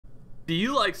Do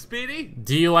you like Speedy?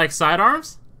 Do you like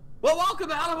sidearms? Well, welcome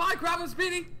to How to Minecraft with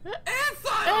Speedy and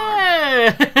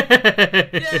Sidearms! Hey!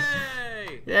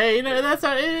 Yay! Yeah, you know, that's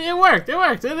how it worked. It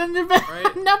worked.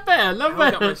 Right? Not bad. Not I don't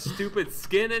bad. got my stupid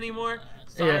skin anymore.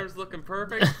 Sidearms looking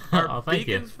perfect. Our Oh, thank you.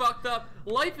 beacon's fucked up.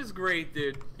 Life is great,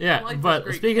 dude. Yeah, Life but is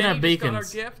great. speaking Kenny of just got our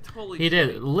beacons, gift. Holy he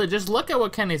shit. did. Just look at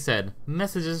what Kenny said.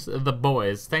 Messages of the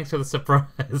boys. Thanks for the surprise.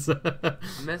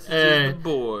 Messages the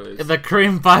boys. The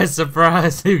cream pie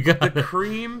surprise you got. The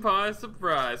cream pie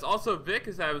surprise. Also, Vic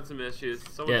is having some issues.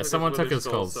 Someone took his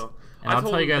skulls. So And I'll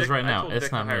tell you guys Vic, right now, I told it's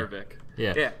Vic not to me. hire Vic.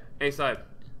 Yeah. Yeah. Hey, Side.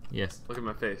 Yes. Look at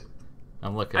my face.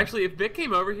 I'm looking. Actually, if Vic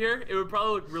came over here, it would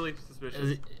probably look really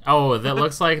suspicious. Oh, that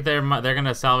looks like they're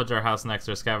gonna salvage our house next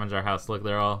or scavenge our house. Look,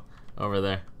 they're all over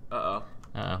there.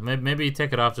 Maybe you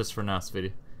take it off just for now,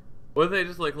 Speedy. What if they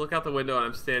just like look out the window and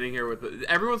I'm standing here with it?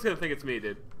 Everyone's gonna think it's me,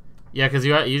 dude. Yeah, because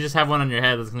you just have one on your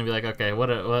head that's gonna be like, okay, what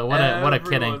a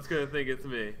kidding. Everyone's gonna think it's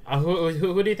me.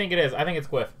 Who do you think it is? I think it's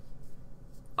Quiff.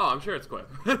 Oh, I'm sure it's Quiff.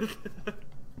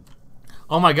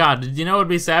 Oh my God! Did you know it would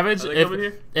be savage Are they coming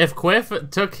here? if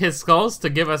Quiff took his skulls to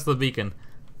give us the beacon?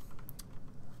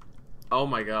 Oh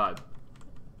my God.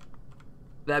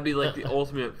 That'd be like the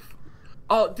ultimate.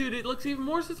 Oh, dude, it looks even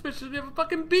more suspicious. We have a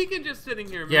fucking beacon just sitting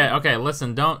here, man. Yeah. Okay.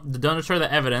 Listen. Don't destroy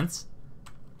the evidence.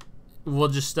 We'll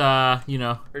just you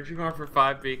know. Heard you going for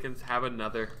 5 beacons. Have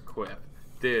another Quiff,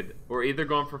 dude. We're either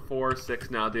going for 4 or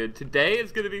 6 now, dude. Today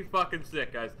is gonna be fucking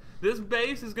sick, guys. This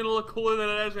base is gonna look cooler than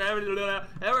it ever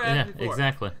has before.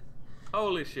 Exactly.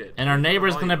 Holy shit. And our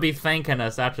neighbor's gonna be thanking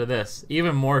us after this,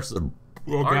 even more so.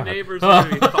 Oh, our God. neighbor's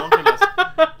gonna be thonking us.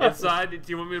 Inside, do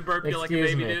you want me to burp you like a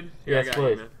baby did? Here, Yes, I got please.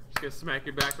 you, man. Just gonna smack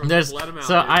your back. There's, let him out.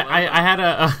 so I had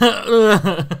a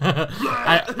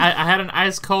I had an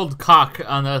ice cold cock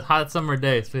on a hot summer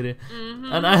day, sweetie.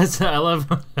 And I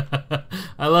love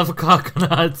a cock on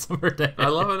a hot summer day. I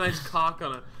love a nice cock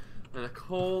on a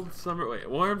cold summer. Wait,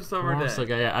 warm summer day. Like,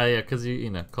 yeah, because you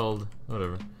know, cold,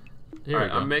 whatever. Here All we right,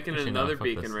 go. I'm making Actually, another no, fuck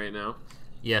beacon this. right now.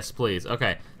 Yes, please.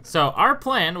 Okay, so our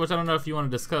plan, which I don't know if you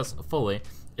want to discuss fully,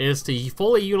 is to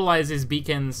fully utilize these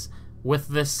beacons with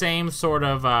the same sort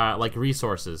of like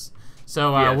resources.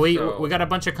 So Yeah, we got a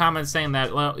bunch of comments saying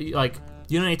that like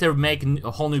you don't need to make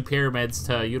whole new pyramids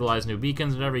to utilize new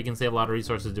beacons or whatever. You can save a lot of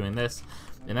resources doing this,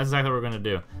 and that's exactly what we're gonna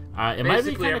do. It might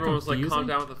be kind of everyone's confusing. like, calm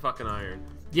down with the fucking iron.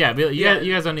 Yeah, but you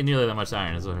guys don't need nearly that much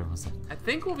iron, is what everyone's saying. I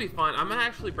think we'll be fine. I'm gonna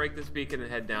actually break this beacon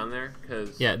and head down there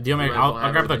because. Yeah, do you want me?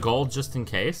 I'll grab the gold just in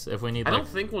case if we need. I don't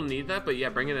think we'll need that, but yeah,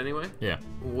 bring it anyway. Yeah.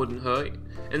 Wouldn't hurt.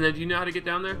 And then, do you know how to get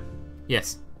down there?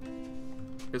 Yes.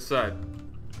 This side.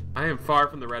 I am far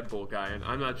from the Red Bull guy, and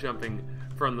I'm not jumping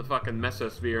from the fucking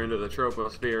mesosphere into the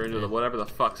troposphere into the whatever the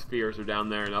fuck spheres are down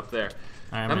there and up there.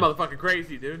 That motherfucker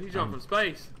crazy, dude. He jumped from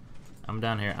space. I'm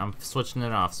down here. I'm switching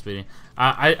it off, Speedy.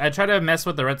 I tried to mess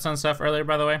with the redstone stuff earlier,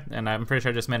 by the way, and I'm pretty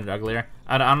sure I just made it uglier.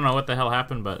 I don't know what the hell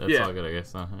happened, but it's all good, I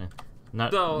guess. So, I mean,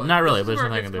 not really, but there's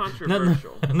nothing I can do.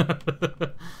 Controversial. No.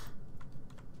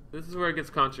 This is where it gets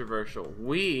controversial.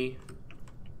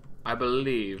 I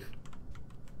believe,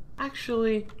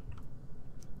 actually,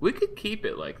 we could keep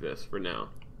it like this for now.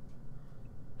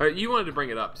 All right, you wanted to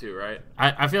bring it up too, right?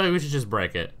 I feel like we should just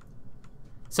break it.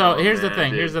 So here's the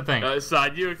thing. Dude. Here's the thing.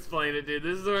 Side, you explain it, dude.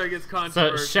 This is where it gets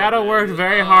controversial. So Shadow worked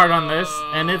very hard on this,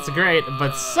 and it's great.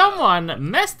 But someone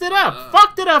messed it up,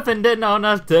 fucked it up, and didn't own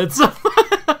up to it. So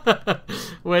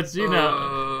which you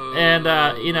know, and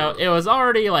you know, it was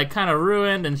already like kind of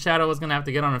ruined, and Shadow was gonna have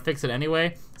to get on and fix it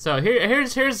anyway. So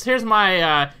here's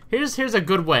my here's a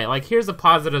good way. Like here's the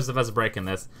positives of us breaking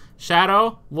this.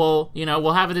 Shadow, we'll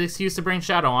have an excuse to bring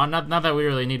Shadow on. Not that we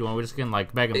really need one. We're just gonna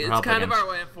like beg him for help again. It's kind again. of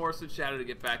our way of forcing Shadow to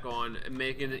get back on and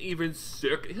making it even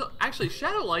sick. Actually,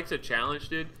 Shadow likes a challenge,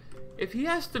 dude. If he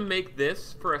has to make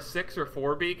this for a 6 or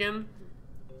 4 beacon,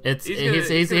 he's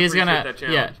gonna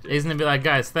be like,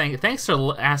 guys, thanks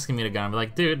for asking me to go. I'm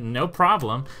like, dude, no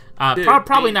problem. Dude,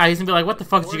 probably not. He's gonna be like, what the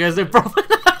fuck did you guys do? Probably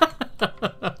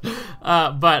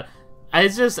not. But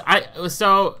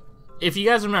so if you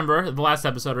guys remember the last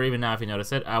episode, or even now if you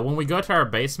notice it, when we go to our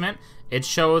basement, it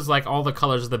shows like all the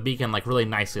colors of the beacon like really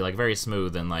nicely, like very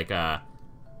smooth and like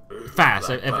fast,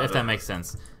 if that makes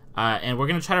sense. And we're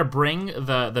gonna try to bring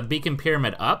the beacon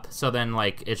pyramid up, so then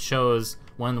like it shows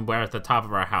when we're at the top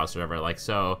of our house or whatever. Like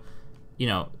so, you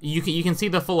know, you can see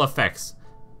the full effects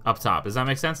up top. Does that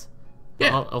make sense?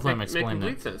 Yeah, hopefully I'm explaining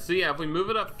complete sense. So yeah, if we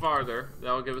move it up farther,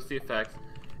 that will give us the effects.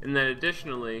 And then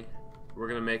additionally, we're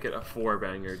gonna make it a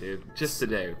 4-banger, dude. Just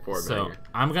today, 4-banger. So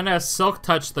I'm gonna silk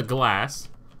touch the glass.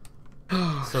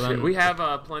 So then we have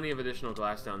plenty of additional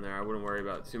glass down there. I wouldn't worry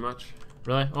about it too much.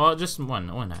 Really? Well, just one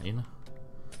night, you know.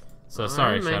 So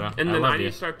sorry, man. Shadow. And then I love need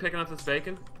you. to start picking up this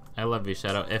bacon. I love you,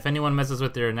 Shadow. If anyone messes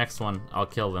with your next one, I'll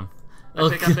kill them. I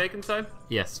think I'm bacon side?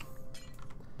 Yes.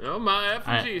 Oh my F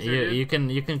and G's, dude. You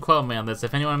can quote me on this.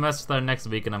 If anyone messes with our next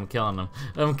weekend, I'm killing them.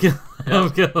 I'm killing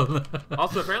them.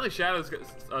 Also, apparently Shadow's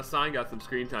sign got some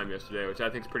screen time yesterday, which I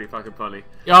think is pretty fucking funny.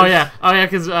 Oh yeah,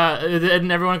 because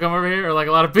didn't everyone come over here, or like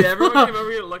a lot of people? Yeah, everyone came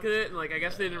over here to look at it, and like I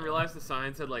guess they didn't realize the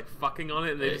sign said like fucking on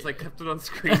it, and they just like kept it on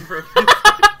screen for a few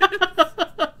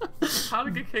seconds. How to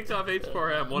get kicked off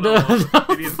H4M? Don't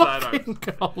fucking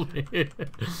call me.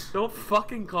 Don't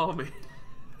fucking call me.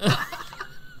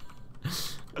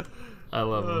 I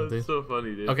love them, dude. It's so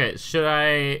funny, dude. Okay, should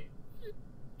I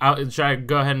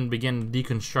go ahead and begin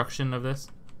deconstruction of this?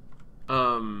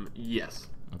 Yes.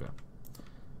 Okay.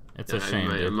 It's a shame,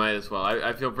 dude. Might as well.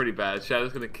 I feel pretty bad.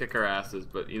 Shadow's gonna kick our asses,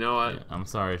 but you know what? Yeah, I'm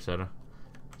sorry, Shadow.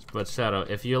 But Shadow,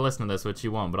 if you listen to this, which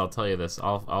you won't, but I'll tell you this: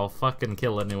 I'll fucking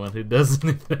kill anyone who does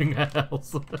anything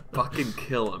else. Fucking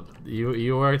kill him.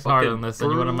 You worked hard on this, and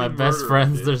you're one of my best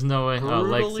friends. Dude. There's no way. Oh,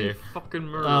 Lake's here. Fucking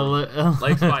murder.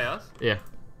 Lake's by us. Yeah.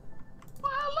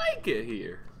 Well, I like it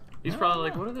here. He's probably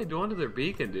like, what are they doing to their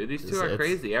beacon, dude? These two are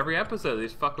crazy. Every episode,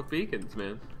 these fuck with beacons,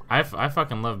 man. I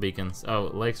fucking love beacons. Oh,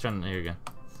 Lake's trying. Here you go.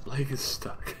 Lake is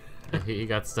stuck. He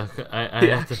got stuck.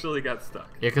 He actually got stuck.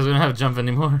 Yeah, because we don't have jump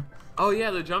anymore. Oh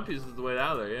yeah, the jumpies is the way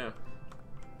out of there. Yeah.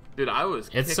 Dude, I was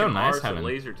it's so nice having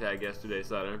laser tag yesterday,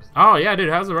 Sidearms. Oh yeah, dude,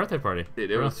 how's the birthday party? Dude,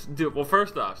 it was. Dude, well,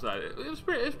 first off, Side, it was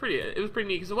pretty neat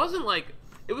because it wasn't like.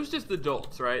 It was just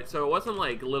adults, right? So it wasn't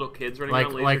like little kids running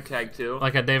around laser tag too.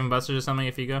 Like at Dave and Buster's or something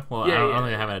if you go? Well, yeah, I don't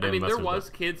think I have it at Dave and Buster's. There was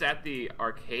kids at the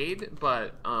arcade,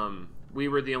 but we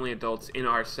were the only adults in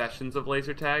our sessions of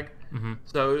laser tag. Mm-hmm.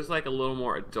 So it was like a little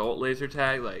more adult laser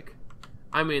tag. Like,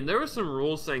 I mean, there were some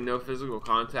rules saying no physical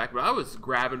contact, but I was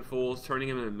grabbing fools, turning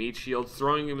them into meat shields,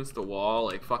 throwing them into the wall,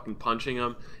 like fucking punching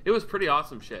them. It was pretty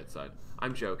awesome shit, Side.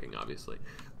 I'm joking, obviously.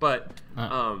 But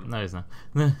no, he's not.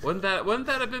 wouldn't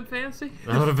that have been fancy?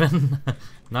 That would have been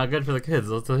not good for the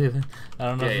kids. I'll tell you that. I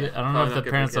don't know. I don't know if the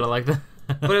parents would have liked that.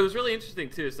 But it was really interesting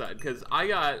too, Side, because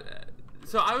I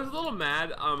was a little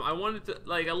mad. I wanted to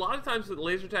like a lot of times with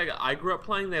laser tag I grew up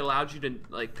playing, they allowed you to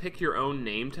like pick your own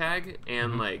name tag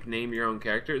and like name your own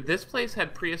character. This place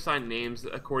had pre-assigned names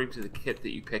according to the kit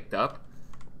that you picked up.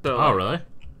 So really?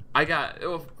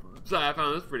 So I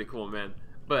found this pretty cool, man.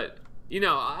 But you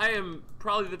know, I am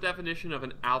probably the definition of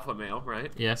an alpha male,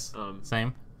 right? Yes.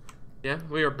 Same. Yeah,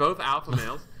 we are both alpha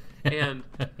males, and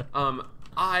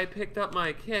I picked up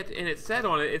my kit, and it said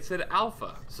on it said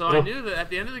alpha. So I knew that at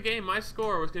the end of the game, my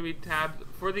score was going to be tabbed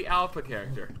for the alpha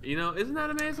character. You know, isn't that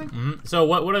amazing? Mm-hmm. So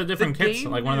what are the different kits?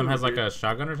 Like one of them has like a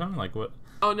shotgun or something? Like what?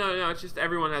 Oh, no, it's just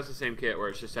everyone has the same kit where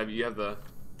it's just you have the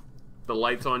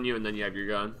lights on you, and then you have your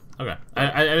gun. Okay.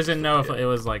 I just didn't know if it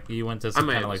was like you went to some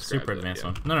kind of like super advanced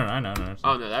one. No, I know.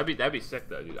 Oh, no, that'd be sick,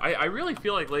 though, dude. I really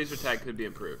feel like laser tag could be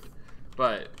improved.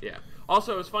 But, yeah.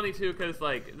 Also, it was funny, too, because,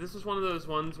 like, this is one of those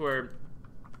ones where...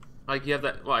 Like, you have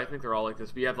that... Well, I think they're all like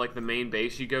this. But you have, like, the main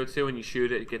base you go to, and you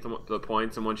shoot it, get the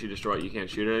points, and once you destroy it, you can't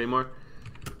shoot it anymore.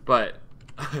 But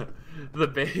the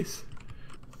base...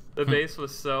 The base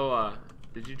was so...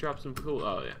 Did you drop some cool...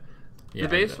 Oh, yeah. The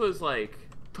base was, like,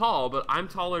 tall, but I'm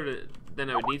taller than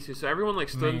I would need to. So everyone, like,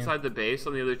 stood inside the base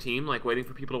on the other team, like, waiting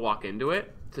for people to walk into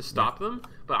it to stop them.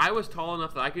 But I was tall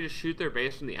enough that I could just shoot their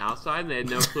base from the outside, and they had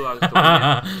no clue I was doing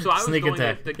it. So I was doing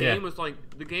it. The game was like,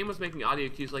 the game was making audio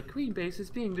cues like, "Green base is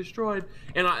being destroyed,"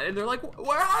 and they're like,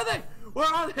 "Where are they? Where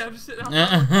are they?" I'm just sitting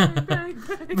outside, bang,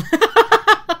 bang, bang.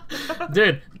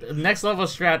 Dude, next level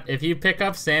strat, if you pick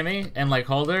up Sammy and like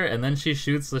hold her and then she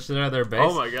shoots the shit out of their base.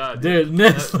 Oh my god. Dude,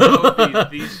 next level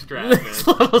these strats, next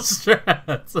man. level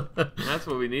strats. That's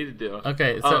what we need to do.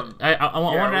 Okay, so I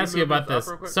wanted to ask you about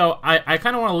this. So I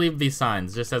kind of want to leave these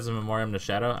signs just as a memoriam to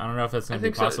Shadow. I don't know if that's going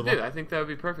to be possible. Dude, I think that would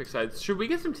be perfect. Should we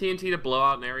get some TNT to blow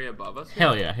out an area above us?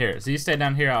 Hell yeah, here. So you stay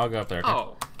down here, I'll go up there. Okay?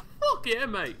 Oh, fuck yeah,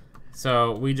 mate.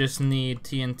 So we just need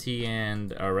TNT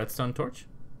and a redstone torch?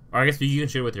 Or I guess you can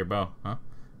shoot with your bow, huh?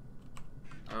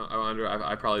 I wonder.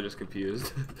 I probably just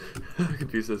confused.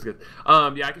 Confused is good.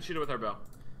 Yeah, I can shoot it with our bow.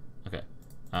 Okay.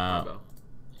 Our bow.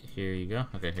 Here you go.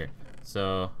 Okay, here.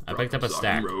 So I picked up a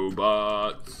stack.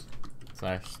 Robots. /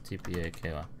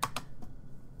 TPA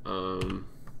Kayla.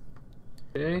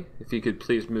 Okay. If you could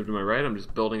please move to my right, I'm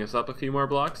just building us up a few more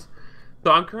blocks.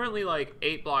 So I'm currently like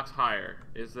 8 blocks higher.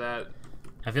 Is that?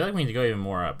 I feel like we need to go even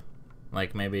more up.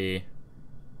 Like maybe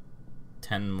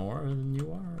 10 more than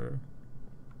you are. Or...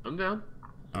 I'm down.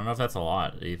 I don't know if that's a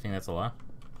lot. Do you think that's a lot?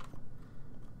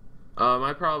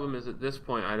 My problem is at this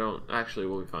point I don't... Actually,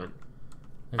 we'll be fine.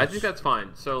 I think that's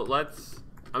fine. So let's...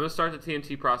 I'm going to start the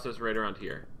TNT process right around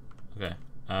here. Okay.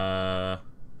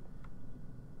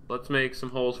 let's make some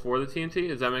holes for the TNT.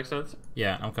 Does that make sense?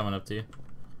 Yeah, I'm coming up to you.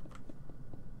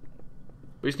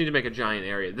 We just need to make a giant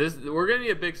area. We're gonna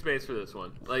need a big space for this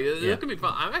one. Like this Yeah. could be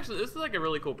fun. This is like a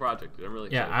really cool project, dude. I'm really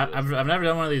excited. Yeah, I've never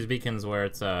done one of these beacons where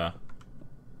it's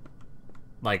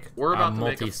like we're about a to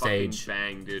multi-stage. make a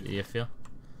fucking bang, dude. You feel?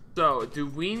 So do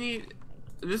we need?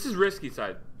 This is risky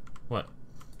side. What?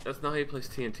 That's not how you place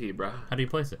TNT, bro. How do you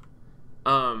place it?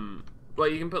 Well,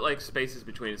 you can put like spaces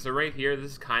between it. So right here,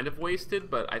 this is kind of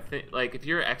wasted, but I think like if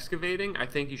you're excavating, I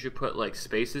think you should put like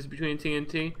spaces between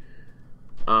TNT.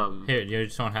 Here, you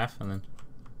just want half, and then.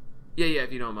 Yeah,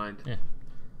 if you don't mind. Yeah.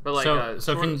 But like,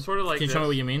 sort of like. Can you show me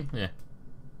what you mean? Yeah.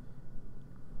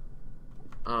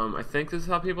 I think this is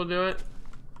how people do it.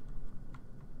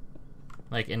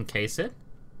 Like encase it.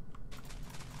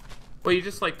 Well, you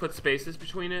just like put spaces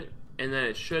between it, and then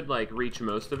it should like reach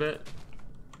most of it.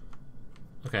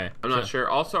 Okay. I'm not sure.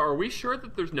 Also, are we sure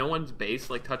that there's no one's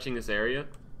base like touching this area?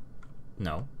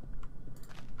 No.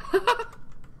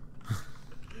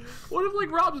 What if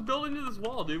like Rob's building to this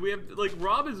wall, dude? We have like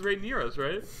Rob is right near us,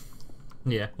 right?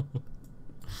 Yeah.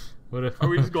 What if? Are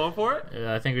we just going for it?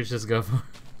 Yeah, I think we should just go for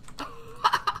it.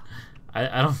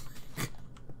 I don't.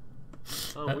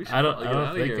 I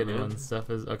don't think anyone's stuff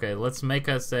is okay. Let's make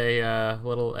us a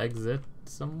little exit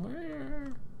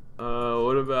somewhere.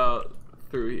 What about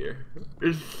through here?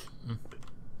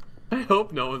 I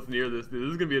hope no one's near this, dude.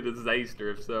 This is gonna be a disaster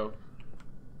if so.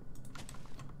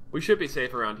 We should be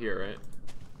safe around here, right?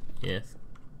 Yes.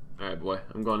 Alright, boy.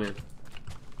 I'm going in.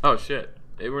 Oh, shit.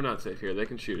 Hey, we're not safe here. They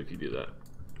can shoot if you do that.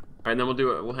 Alright, then we'll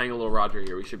do it. We'll hang a little Roger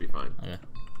here. We should be fine. Okay.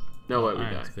 No way we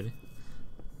die.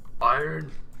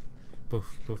 Iron. Poof,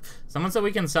 poof. Someone said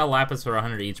we can sell lapis for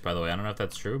 100 each, by the way. I don't know if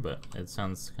that's true, but it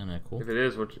sounds kind of cool. If it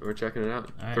is, we're checking it out.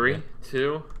 Right, 3, good.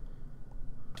 2,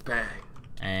 bang.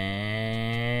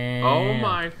 And... Oh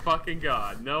my fucking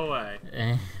god. No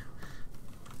way.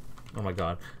 Oh my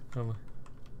god. Oh my...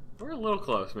 We're a little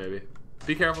close, maybe.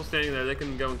 Be careful standing there. They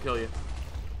can go and kill you.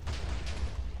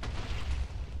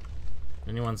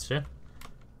 Anyone's shit?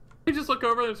 You just look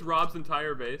over and it's Rob's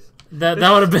entire base. That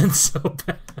would have been so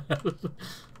bad.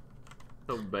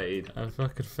 So bad. I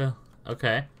fucking fell.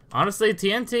 Okay. Honestly,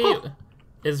 TNT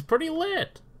is pretty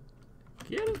lit.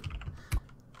 Get it.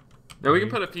 Now we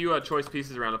can put a few choice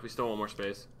pieces around if we still want more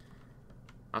space.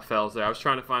 I fell there. I was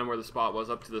trying to find where the spot was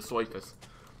up to the Soifus.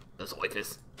 The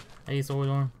Soifus. Hey,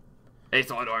 Soidorm. Hey,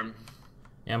 Soidorm.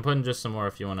 Yeah, I'm putting just some more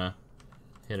if you want to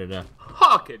hit it up.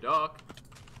 Okay, doc.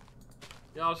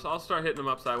 Yeah, I'll start hitting them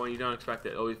upside when you don't expect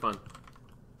it. It'll be fun.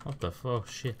 What the fuck? Oh,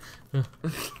 shit.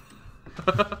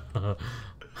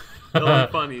 It'll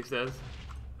be fun, he says.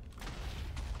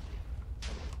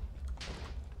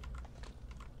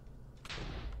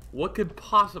 What could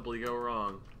possibly go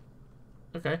wrong?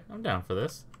 Okay, I'm down for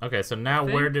this. Okay, so now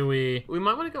where do we... We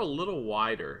might want to go a little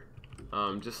wider.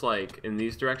 Just like in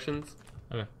these directions.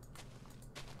 Okay.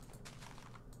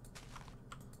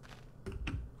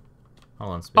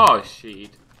 Hold on, speed. Oh, shit.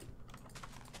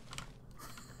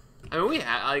 I mean, we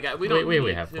have we don't.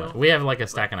 We have plenty. We have like a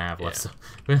stack and a half left. So.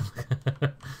 I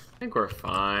think we're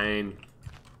fine.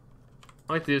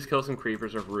 All I like to do is kill some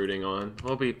creepers we're rooting on.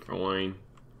 We'll be fine.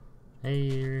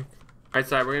 Hey. Alright,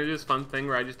 so we're gonna do this fun thing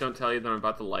where I just don't tell you that I'm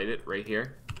about to light it right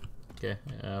here. Okay,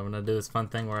 I'm gonna do this fun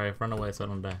thing where I run away so I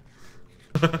don't die.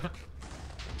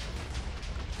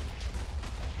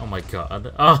 Oh my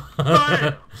god. Oh.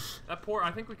 That poor.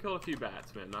 I think we killed a few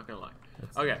bats, man. Not gonna lie.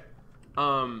 Okay.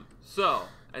 So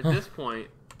at this point,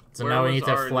 so now we need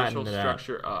to flatten it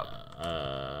structure out.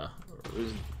 Up?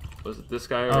 Was it this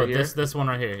guy over here? Oh, this one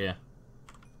right here. Yeah.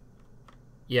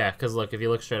 Yeah, because look, if you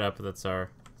look straight up, that's our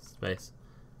space.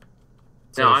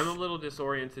 So now I'm a little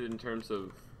disoriented in terms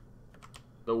of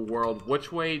the world.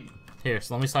 Which way? Here,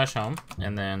 so let me slash home,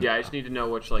 and then... Yeah, I just need to know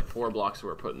which, like, 4 blocks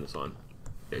we're putting this on.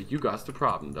 Yeah, you got the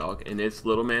problem, dog. And it's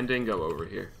little Mandingo over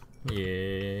here.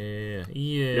 Yeah.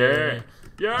 Yeah.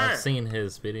 I've seen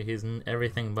his video. He's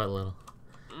everything but little.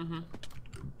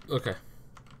 Okay.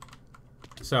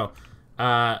 So,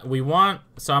 we want...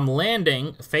 So I'm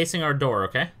landing facing our door,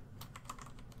 okay?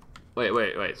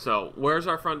 Wait. So, where's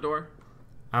our front door?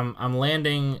 I'm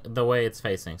landing the way it's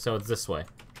facing, so it's this way.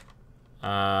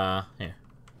 Here.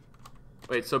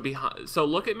 Wait, so behind... So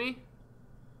look at me.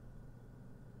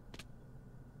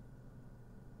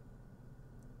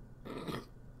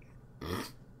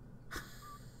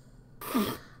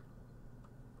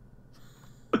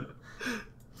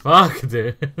 Fuck,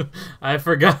 dude. I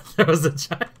forgot there was a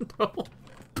giant hole.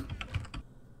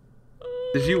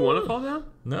 Did you want to fall down?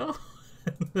 No.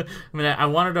 I mean, I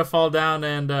wanted to fall down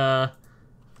and,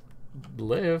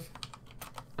 live.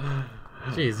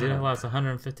 Jeez, dude, I lost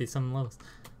 150 some levels.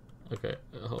 Okay,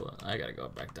 hold on. I gotta go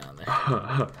back down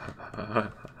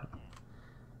there.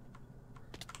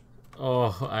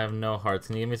 Oh, I have no hearts.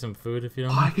 Can you give me some food if you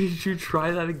don't mind? Why did you try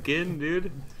that again,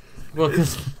 dude? Well,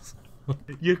 because...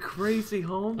 You crazy,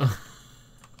 Holmes?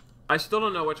 I still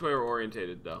don't know which way we're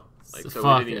orientated, though. Like, so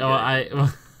fuck. we didn't Oh,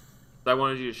 I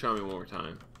wanted you to show me one more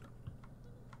time.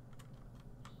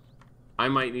 I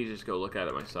might need to just go look at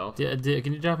it myself. Yeah,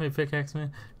 can you drop me a pickaxe,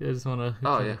 man? I just wanna...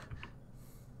 Oh, yeah.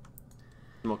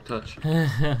 Smoke touch.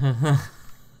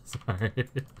 Sorry.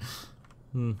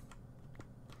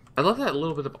 I love that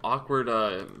little bit of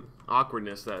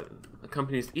awkwardness that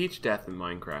accompanies each death in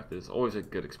Minecraft. Is always a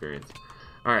good experience.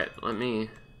 Alright, let me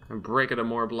break into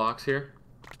more blocks here.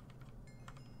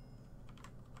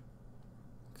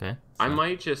 Okay. I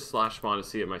might just slash spawn to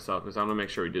see it myself because I want to make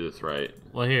sure we do this right.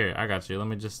 Well, here, I got you. Let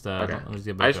me just, okay. Let me just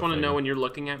get back I just up want to there. know when you're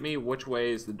looking at me, which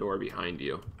way is the door behind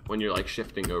you when you're like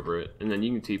shifting over it, and then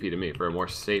you can TP to me for a more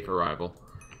safe arrival.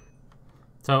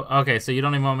 So, okay, so you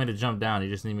don't even want me to jump down. You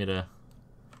just need me to...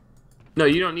 No,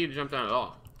 you don't need to jump down at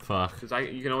all. Fuck. Because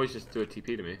you can always just do a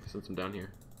TP to me since I'm down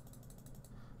here.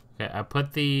 Okay, I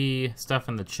put the stuff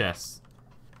in the chest.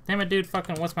 Damn it, dude.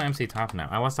 Fucking, what's my MC top now?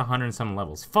 I lost 100 and some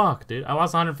levels. Fuck, dude. I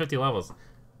lost 150 levels.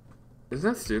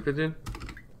 Isn't that stupid, dude?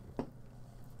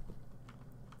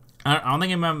 I don't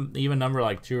think I'm even number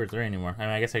like 2 or 3 anymore. I mean,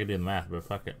 I guess I could do the math, but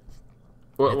fuck it.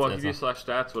 Well, if you do slash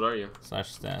stats, what are you?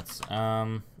 Slash stats.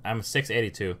 I'm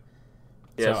 682.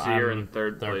 Yeah, so you're in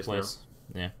third place now.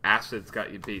 Yeah. Acid's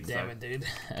got you beat. Damn so. it, dude.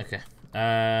 Okay.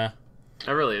 That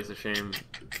really is a shame.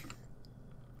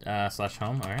 Slash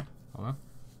home. All right. Hold on.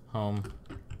 Home.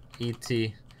 ET.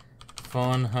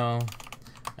 Phone home.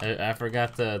 I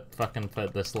forgot to fucking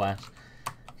put the slash.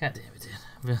 God damn it,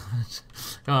 dude.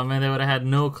 Come on, man. They would have had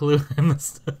no clue I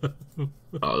messed up.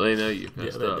 Oh, they know you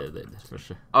messed up. They did, for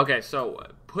sure. Okay, so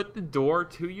put the door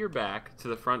to your back, to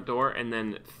the front door, and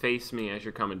then face me as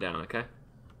you're coming down, okay?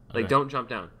 Like, don't jump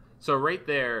down. So right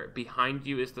there, behind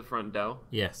you is the front door?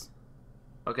 Yes.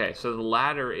 Okay, so the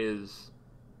ladder is...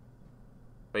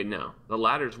 Wait, no. The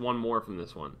ladder's one more from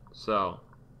this one. So...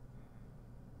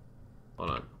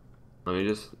 Hold on. Let me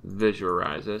just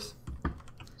visualize this.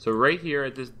 So right here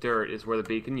at this dirt is where the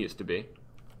beacon used to be.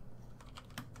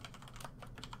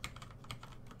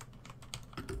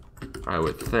 I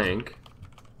would think.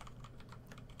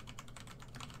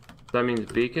 That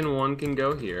means beacon 1 can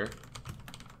go here.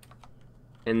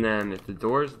 And then if the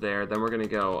door's there, then we're going to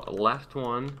go left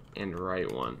 1 and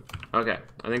right 1. Okay,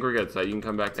 I think we're good. So you can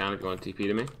come back down if you want to TP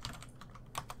to me.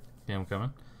 Yeah, I'm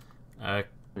coming.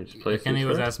 Kenny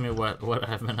was asking me what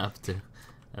I've been up to.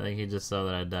 I think he just saw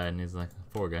that I died and he's like,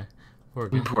 poor guy. Poor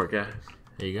guy. Poor guy.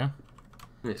 There you go.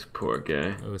 This poor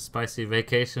guy. It was spicy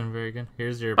vacation. Very good.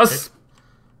 Here's your spicy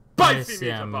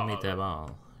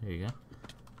meatball. Here you go.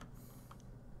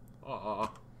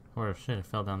 Oh. Oh shit! It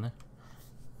fell down there.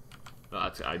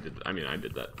 I did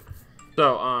that.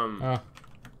 So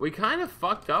we kind of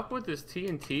fucked up with this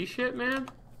TNT shit, man.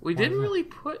 We didn't really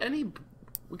put any.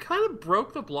 We kind of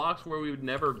broke the blocks where we would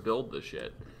never build the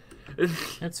shit.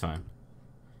 It's fine.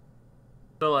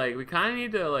 So like we kind of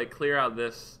need to like clear out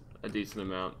this a decent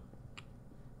amount.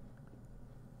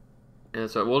 And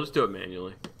so we'll just do it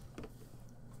manually.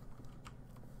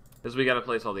 Because we gotta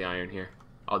place all the iron here.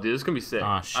 Oh, dude, this is gonna be sick.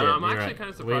 Oh shit! I'm actually kind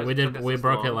of surprised. We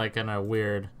broke it like in a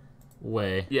weird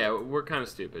way. Yeah, we're kind of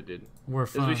stupid, dude. We're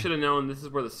fine. We should have known this is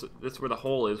where the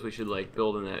hole is. We should like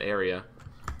build in that area.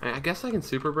 I guess I can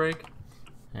super break.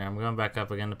 Yeah, I'm going back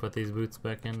up again to put these boots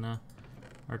back in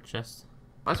our chest.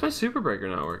 Why's my super breaker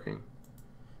not working?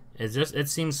 It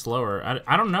seems slower.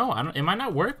 I don't know. It might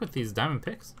not work with these diamond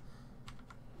picks.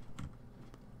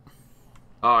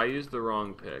 Oh, I used the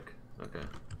wrong pick. Okay.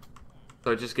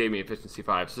 So it just gave me efficiency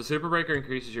 5. So super breaker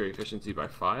increases your efficiency by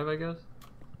 5, I guess.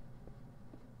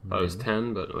 Thought it was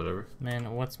 10, but whatever.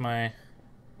 Man, what's my?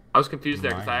 I was confused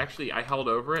there because I held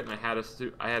over it and I had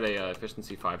a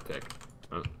efficiency 5 pick.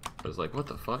 I was like, what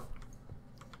the fuck?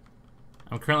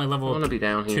 I'm currently level I want to be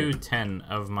down here. 210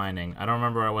 of mining. I don't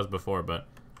remember where I was before, but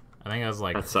I think I was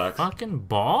like, that sucks. Fucking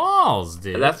balls,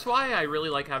 dude. That's why I really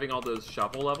like having all those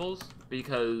shovel levels,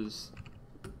 because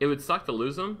it would suck to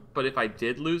lose them, but if I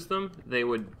did lose them, they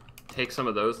would take some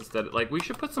of those instead. Like, we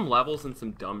should put some levels in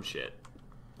some dumb shit.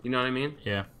 You know what I mean?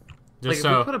 Yeah. Like, if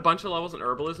we put a bunch of levels in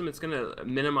herbalism, it's going to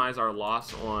minimize our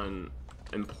loss on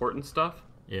important stuff.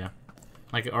 Yeah.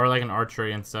 Or like an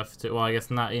archery and stuff, too. Well, I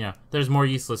guess not, you know. There's more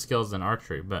useless skills than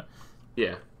archery, but...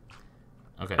 Yeah.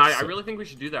 Okay. I really think we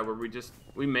should do that, where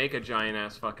we make a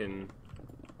giant-ass fucking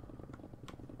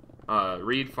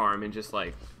reed farm and just,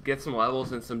 like, get some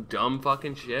levels and some dumb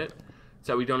fucking shit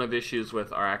so we don't have issues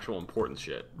with our actual important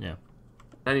shit. Yeah.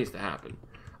 That needs to happen.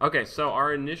 Okay, so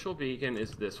our initial beacon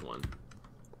is this one.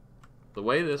 The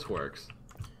way this works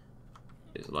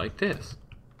is like this.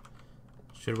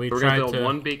 Should we so we're try gonna build to...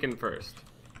 one beacon first.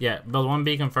 Yeah, build one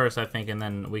beacon first, I think, and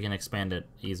then we can expand it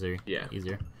easier. Yeah.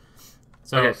 Easier.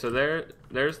 So, okay, so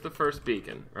there's the first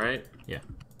beacon, right? Yeah.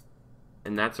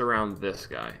 And that's around this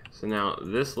guy. So now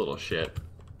this little shit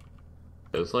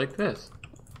goes like this.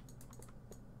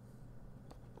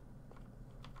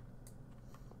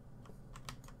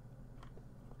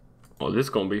 Oh, this is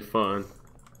gonna be fun.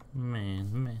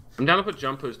 Man. I'm down to put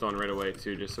jump boost on right away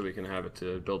too, just so we can have it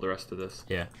to build the rest of this.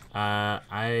 Yeah.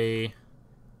 I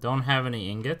don't have any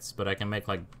ingots, but I can make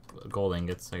like gold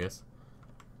ingots, I guess.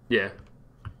 Yeah.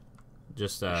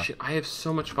 Just Shit, I have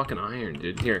so much fucking iron,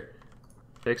 dude. Here,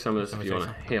 take some of this if you want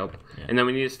to help. Yeah. And then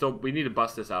we need to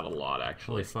bust this out a lot,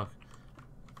 actually. Holy fuck.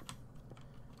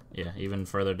 Yeah, even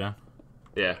further down.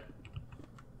 Yeah.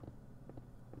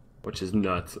 Which is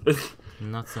nuts.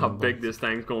 Nuts. How big this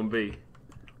thing's gonna be.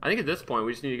 I think at this point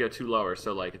we just need to go 2 lower.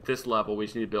 So like at this level, we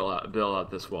just need to build out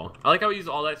this wall. I like how we use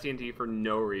all that TNT for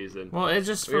no reason. Well, it's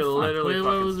just for We're fun. literally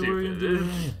fucking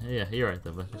stupid. Yeah, you're right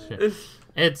though. But shit.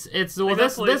 It's well,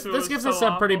 this gives us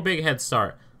a pretty big head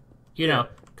start. You know,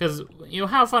 because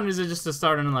how fun is it just to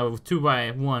start in a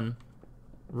 2x1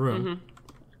 room,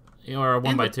 or a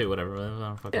 1x2, whatever.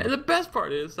 Yeah, and the best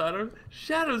part is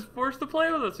Shadow's forced to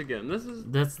play with us again.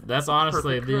 That's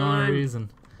honestly the only reason.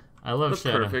 I love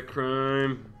Shadow. Perfect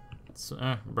crime.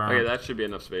 Okay, that should be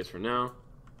enough space for now.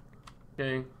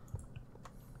 Okay.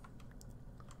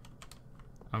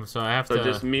 So I have to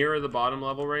just mirror the bottom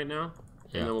level right now,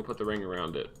 yeah. and then we'll put the ring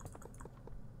around it.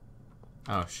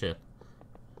 Oh shit!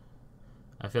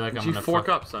 I feel like I'm gonna fork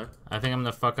up, son. I think I'm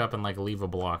gonna fuck up and like leave a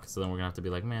block. So then we're gonna have to be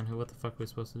like, man, what the fuck are we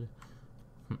supposed to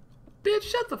do? Bitch,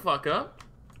 shut the fuck up!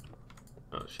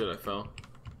 Oh shit, I fell.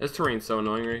 This terrain's so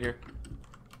annoying right here.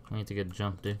 We need to get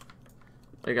jumped, dude.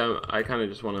 Like I kind of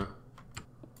just wanna.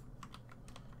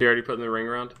 You already putting the ring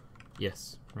around?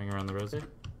 Yes, ring around the rosy. Okay.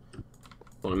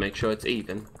 Want to make sure it's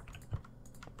even. There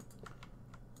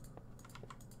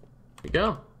we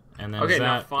go. And then okay,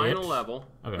 now final level.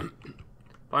 Okay.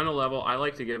 Final level. I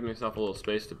like to give myself a little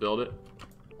space to build it.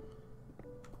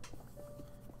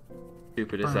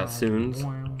 Stupid is that soons.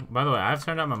 By the way, I've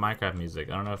turned on my Minecraft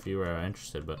music. I don't know if you were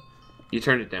interested, but you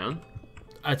turned it down?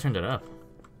 I turned it up.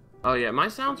 Oh yeah, my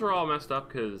sounds were all messed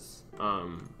up because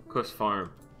Cliff's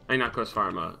Farm. I mean, not Cliff's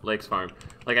Farm, Lake's Farm.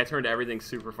 Like I turned everything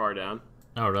super far down.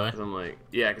 Oh really? 'Cause I'm like,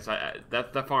 yeah, because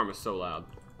that farm was so loud.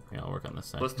 Yeah, I'll work on this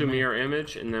side. Let's do mirror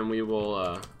image, and then we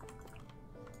will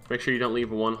make sure you don't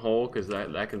leave one hole, because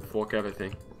that can fork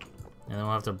everything. And then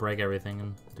we'll have to break everything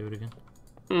and do it again.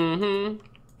 Mm-hmm.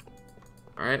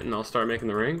 All right, and I'll start making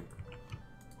the ring.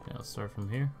 Yeah, I'll start from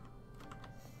here.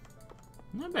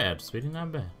 Not bad, sweetie,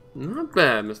 not bad. Not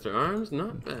bad, Mr. Arms,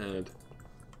 not bad.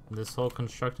 This whole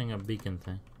constructing a beacon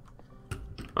thing.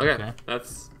 Okay.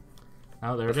 That's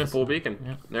oh, there it is. The full beacon.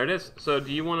 Yeah. There it is. So,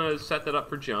 do you want to set that up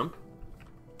for jump?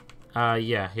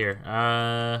 Yeah, here.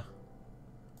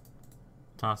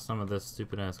 Toss some of this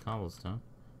stupid ass cobblestone.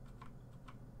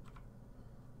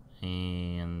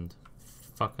 And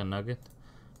fuck a nugget.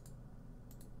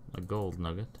 A gold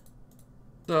nugget.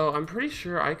 So, I'm pretty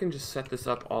sure I can just set this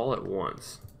up all at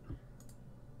once.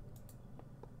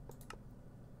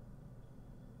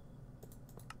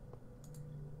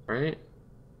 Right?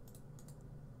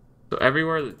 So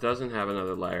everywhere that doesn't have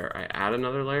another layer, I add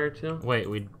another layer to. Wait,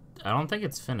 I don't think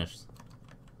it's finished.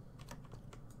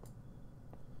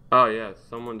 Oh yeah,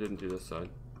 someone didn't do this side.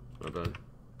 My bad.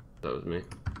 That was me.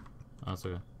 Oh, that's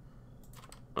okay.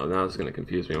 Oh, now it's gonna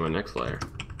confuse me on my next layer.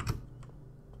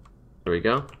 There we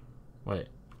go. Wait.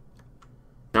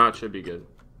 Now it should be good.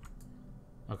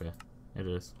 Okay, it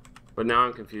is. But now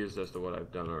I'm confused as to what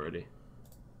I've done already.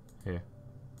 Here.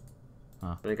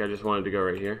 I think I just wanted to go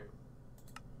right here.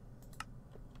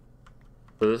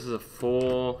 So this is a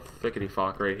full thickety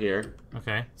fock right here.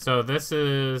 Okay, so this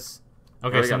is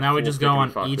okay. So now we just go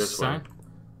on each side.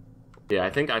 Yeah,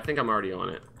 I think I'm already on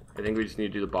it. I think we just need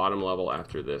to do the bottom level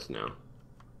after this now.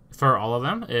 For all of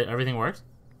them, everything works.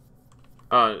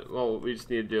 Well, we just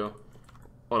need to do.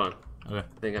 Hold on.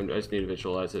 Okay. I just need to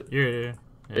visualize it. Yeah.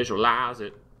 Visualize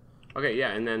it. Okay, yeah,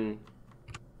 and then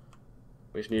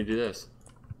we just need to do this.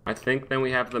 I think then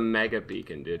we have the mega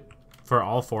beacon, dude. For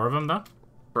all 4 of them, though?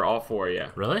 For all 4,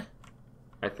 yeah. Really?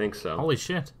 I think so. Holy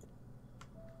shit.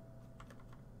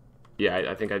 Yeah,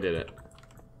 I think I did it.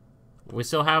 We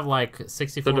still have, like,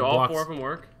 64 blocks. So do all blocks. 4 of them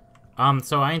work?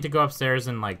 So I need to go upstairs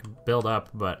and, like, build up,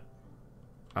 but,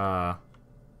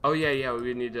 Oh, yeah,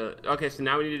 we need to... Okay, so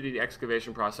now we need to do the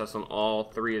excavation process on all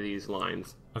 3 of these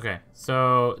lines. Okay,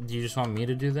 so do you just want me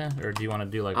to do that? Or do you want to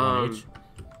do, like, one each?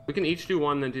 We can each do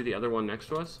one, then do the other one next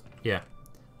to us. Yeah.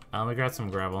 We got some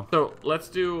gravel. So let's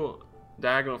do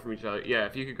diagonal from each other. Yeah,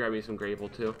 if you could grab me some gravel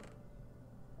too.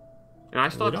 And I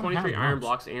still have 23 iron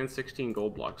blocks and 16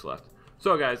 gold blocks left.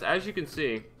 So guys, as you can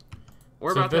see,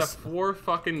 we're about to have 4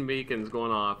 fucking beacons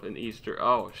going off in Easter.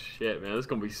 Oh shit, man, this is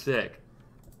gonna be sick.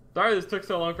 Sorry this took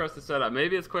so long for us to set up.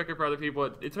 Maybe it's quicker for other people.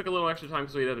 It took a little extra time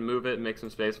because we had to move it and make some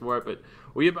space for it. But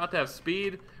we're about to have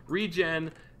speed,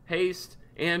 regen, haste,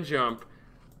 and jump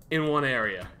in one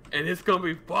area. And it's gonna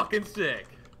be fucking sick.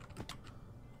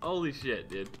 Holy shit,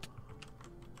 dude.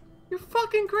 You're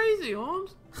fucking crazy,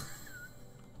 Holmes.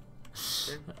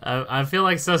 I feel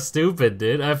like so stupid,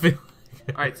 dude. I feel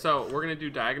like... Alright, so we're gonna do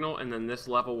diagonal and then this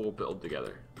level will build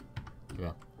together.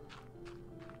 Yeah.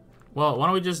 Well, why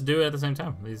don't we just do it at the same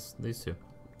time? These two.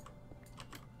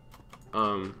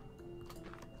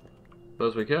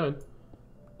 Suppose we could.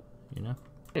 You know?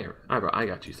 Here, I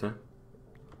got you, son.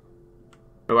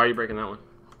 Oh, why are you breaking that one?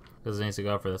 Because it needs to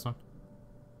go up for this one.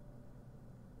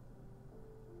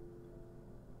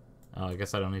 Oh, I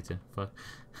guess I don't need to. Fuck.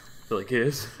 Silly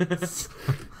goose.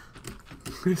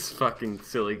 This fucking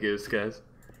silly goose, guys.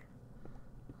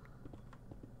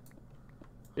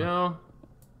 You know,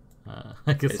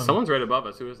 I guess hey, someone's right above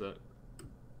us. Who is that?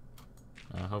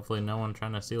 Hopefully no one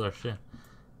trying to steal our shit.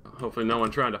 Hopefully no one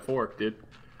trying to fork, dude.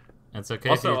 It's okay.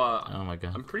 Also, oh my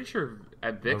god. I'm pretty sure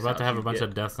at Vic's we're about to have a bunch get...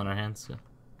 of deaths on our hands. So.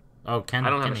 Oh, Kenny. I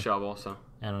don't have Kenny. a shovel, so.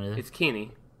 I don't either. It's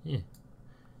Kenny. Yeah.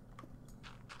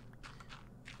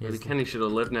 Maybe Kenny should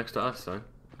have lived next to us, son.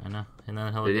 I know. And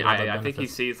then he'll get all the I think he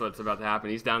benefits. sees what's about to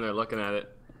happen. He's down there looking at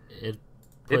it.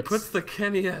 It puts the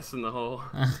Kenny S in the hole.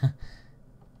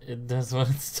 It does what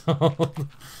it's told.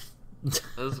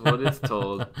 That's what it's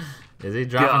told. Is he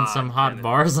dropping some hot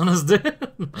bars on his dude?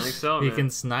 I think so, He man. can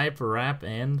snipe, rap,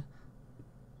 and...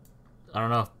 I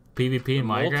don't know, PvP in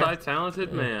Minecraft?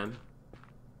 Multi-talented man.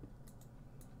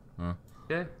 Huh.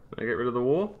 Okay, I get rid of the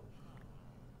wool.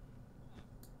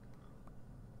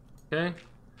 Okay.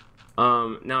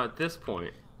 Now at this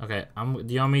point... Okay,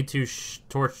 do you want me to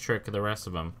torch trick the rest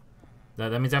of them?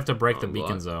 That means I have to break the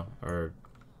beacons, though. Or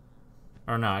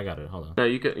no, I got it. Hold on. No,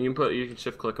 you can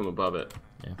shift click them above it.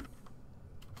 Yeah.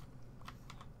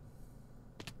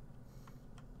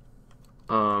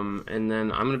 And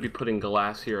then I'm gonna be putting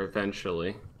glass here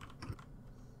eventually.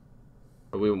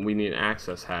 But we need an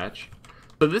access hatch.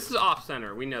 So this is off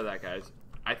center. We know that, guys.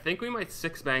 I think we might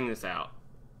 6-bang this out.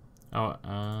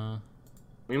 Oh,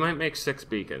 We might make 6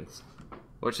 beacons,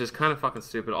 which is kind of fucking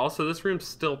stupid. Also, this room's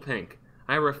still pink.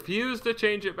 I refuse to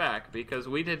change it back because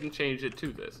we didn't change it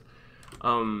to this.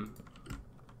 So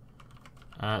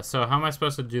how am I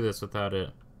supposed to do this without it?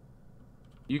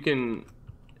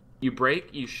 You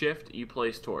break, you shift, you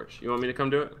place torch. You want me to come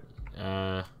do it?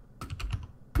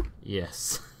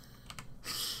 Yes.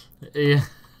 Yeah.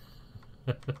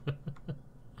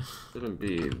 Shouldn't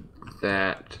be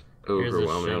that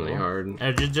overwhelmingly hard.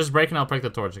 Just break and I'll break the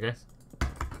torch, okay?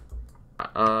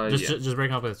 Just break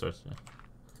and I'll break the torch. Yeah.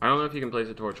 I don't know if you can place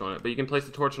a torch on it, but you can place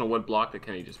the torch on a wood block that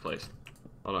Kenny just placed.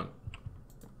 Hold on.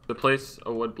 To place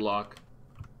a wood block...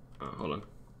 hold on.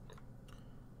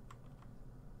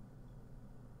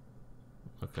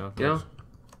 Okay. Yeah.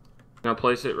 Now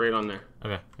place it right on there.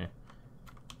 Okay, yeah.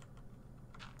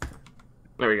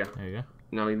 There we go. There you go.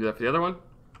 Now we can do that for the other one.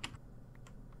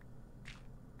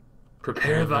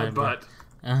 Prepare thy butt.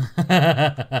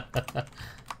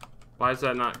 Why is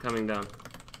that not coming down?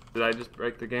 Did I just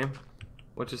break the game?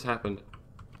 What just happened?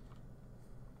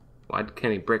 Why did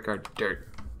Kenny break our dirt?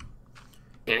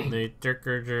 Kenny? The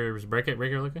jerkers break it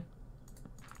looking?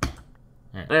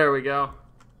 Right. There we go.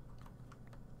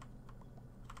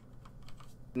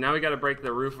 Now we gotta break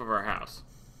the roof of our house.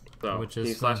 So, which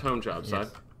is /home job side.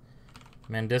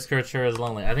 Man, Discord sure is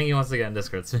lonely. I think he wants to get in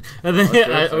Discord.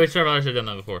 We sure probably should have done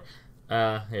that before.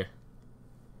 Here.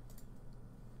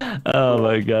 Oh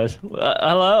my gosh.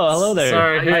 Hello there.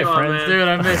 Sorry, hi friends. Dude,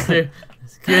 I missed you.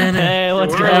 Hey,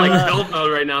 what's We're going in like on? build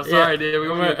mode right now. Sorry, dude. We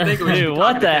won't even think of it. Dude,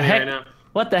 what the heck?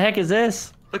 What the heck is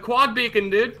this? The quad beacon,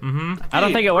 dude. Mm-hmm. I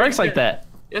don't think it works like that.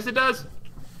 Yes, it does.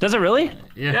 Does it really?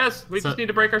 Yeah. Yes, we just need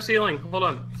to break our ceiling. Hold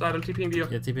on. Side, I'm TPing to you.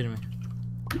 Yeah, TP to me.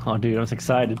 Oh, dude, I'm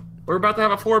excited. We're about to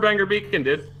have a 4-banger beacon,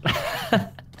 dude.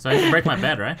 So I can break my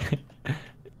bed, right?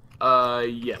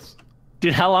 Yes.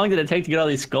 Dude, how long did it take to get all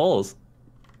these skulls?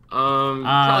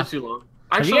 Probably too long.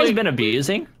 Have you guys been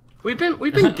abusing? We've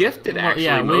been gifted, actually.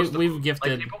 Yeah, most we've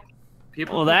gifted. like,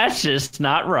 people Well, that's just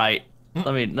not right.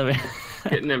 Let me.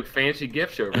 getting them fancy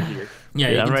gifts over here. Yeah,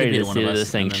 Dude, you I'm can ready TP to one see of us,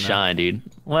 this thing and then, shine, dude.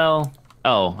 Well,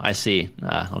 oh, I see.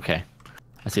 Okay.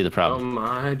 I see the Oh problem.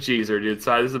 my jeezer, dude.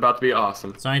 Side, this is about to be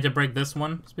awesome. So I need to break this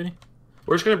one, Speedy?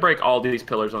 We're just gonna break all these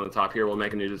pillars on the top here. We'll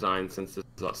make a new design since this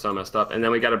is so messed up, and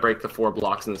then we got to break the 4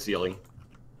 blocks in the ceiling.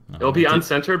 It'll be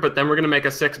uncentered, but then we're gonna make a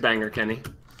 6-banger, Kenny.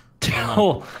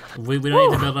 Oh, we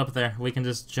don't need to build up there. We can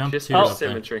just jump Just to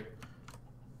symmetry.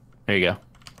 There you go.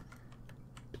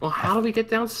 Well, how do we get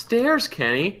downstairs,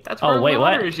 Kenny? That's where wait,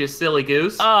 water what? is, you silly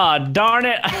goose. Oh, darn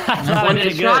it! When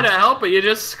you try to help it, you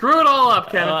just screw it all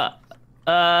up, Kenny.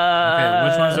 Okay,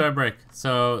 which ones do I break?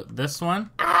 So this one.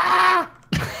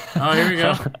 Oh, here we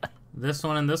go. This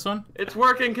one and this one. It's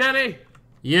working, Kenny.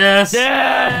 Yes.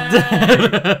 Yeah!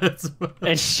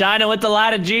 It's shining with the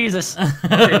light of Jesus.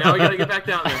 Okay, now we gotta get back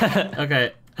down there.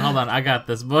 Okay, hold on. I got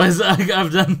this, boys.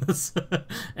 I've done this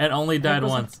and only died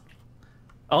once.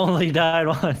 Only died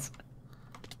once.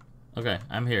 Okay,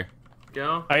 I'm here.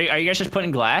 Go. Are you guys just putting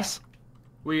glass?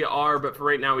 We are, but for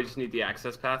right now, we just need the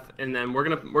access path, and then we're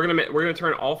gonna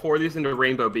turn all 4 of these into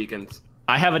rainbow beacons.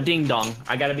 I have a ding dong.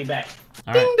 I gotta be back.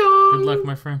 All right. Ding dong. Good luck,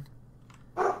 my friend.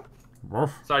 So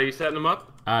are you setting them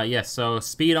up? Yes. So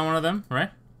speed on one of them, right?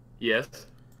 Yes.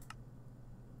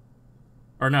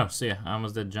 Or no? So yeah, I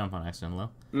almost did jump on accident, low.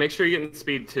 Make sure you're getting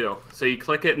speed too. So you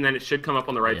click it, and then it should come up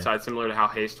on the right side, similar to how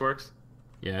haste works.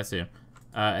 Yeah, I see it.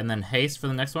 And then haste for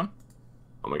the next one.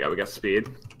 Oh my god, we got speed.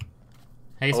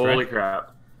 Haste, Holy right?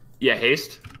 crap. Yeah,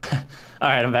 haste. All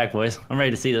right, I'm back, boys. I'm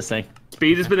ready to see this thing.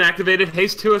 Speed has been activated.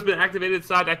 Haste 2 has been activated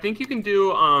side. I think you can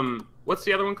do, what's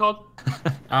the other one called?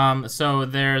 So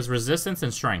there's resistance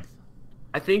and strength.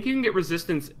 I think you can get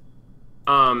resistance,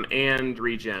 and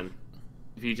regen.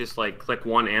 If you just, like, click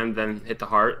one and then hit the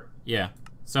heart. Yeah.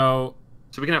 So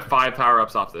we can have 5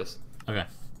 power-ups off this. Okay,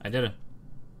 I did it.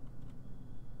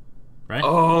 Right?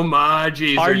 Oh my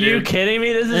Jesus! Are you kidding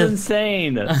me? This is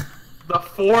insane. The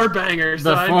 4 bangers.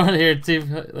 The 4 here too.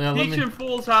 Teaching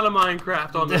fools how to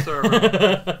Minecraft on the server.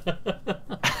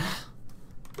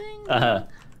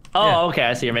 Okay.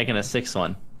 I see. You're making a 6th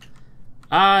one.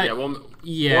 Yeah, we're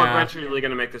yeah. eventually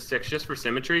gonna make the 6 just for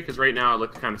symmetry, because right now it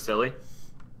looks kind of silly.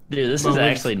 Dude, this is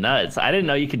actually nuts. I didn't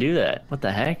know you could do that. What the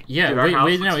heck? Yeah, Dude, our we house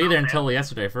didn't know looks either so until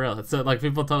yesterday, for real. It's like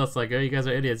people told us like, oh, you guys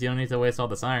are idiots. You don't need to waste all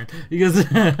this iron. Because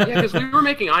Yeah, because we were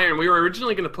making iron. We were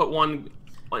originally gonna put one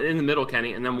in the middle,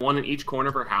 Kenny, and then one in each corner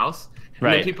of our house. And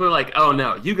Right. then people were like, "Oh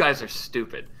no, you guys are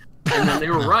stupid." And then they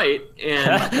were right,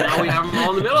 and now we have them all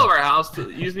in the middle of our house,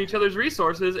 using each other's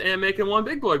resources and making one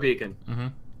big boy beacon. Mm-hmm.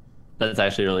 That's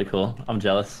actually really cool. I'm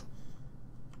jealous.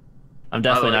 I'm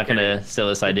definitely not gonna steal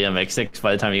this idea and make 6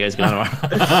 by the time you guys go tomorrow.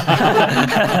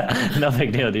 No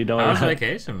big deal, dude. Don't worry. How was about it.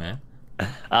 vacation, man?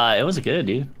 It was good,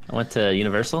 dude. I went to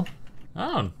Universal.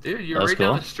 Oh. Dude, you're That was right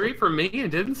down cool. the street from me and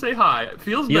didn't say hi. It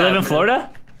feels You bad. live in man. Florida?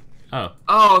 Oh.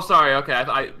 Oh, sorry. Okay,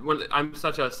 I'm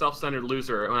such a self-centered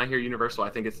loser. When I hear Universal, I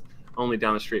think it's only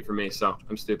down the street from me. So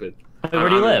I'm stupid. Wait, where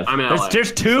do you live? I'm in LA.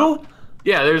 There's 2?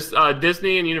 Yeah, there's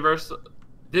Disney and Universal.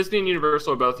 Disney and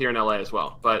Universal are both here in LA as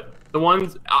well. But the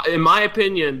ones, in my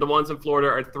opinion, the ones in Florida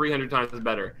are 300 times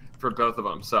better for both of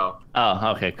them. So.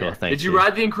 Oh, okay, cool. Thanks. Did you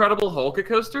ride the Incredible Hulk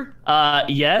coaster?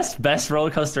 Yes, best roller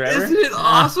coaster ever. Isn't it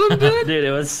awesome, dude? Dude,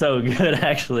 it was so good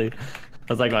actually. That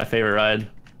was like my favorite ride.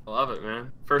 I love it,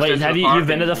 man. First Wait, into have the you park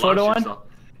been to and the Florida launch one? yourself.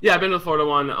 Yeah, I've been to the Florida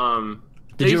one.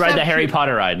 Did you ride the Harry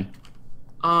Potter ride?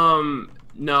 No,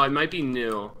 it might be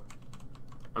new.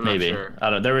 I'm Maybe. not sure. I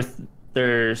don't know.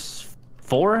 There's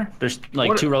 4. There's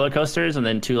like 2 roller coasters and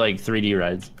then 2 like 3D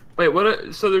rides. Wait,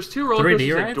 what? So there's 2 roller 3D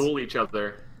coasters that rides? duel each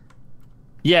other.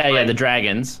 Yeah, Like- the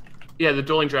dragons. Yeah, the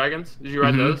dueling dragons. Did you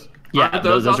ride those? Yeah, Aren't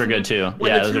those are awesome? good too.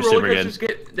 When Yeah, the those two are roller super good.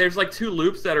 coasters there's like 2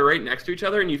 loops that are right next to each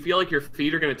other, and you feel like your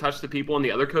feet are gonna touch the people on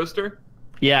the other coaster.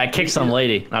 Yeah, I kicked some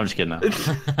lady. No, I'm just kidding. No. It's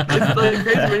like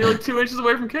crazy, man. You're like 2 inches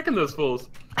away from kicking those fools.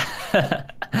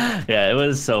 Yeah, it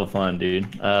was so fun,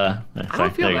 dude. I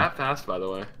don't feel that fast, by the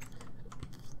way.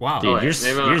 Wow. Dude, Oh, wait, you're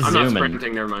maybe I'm not zooming.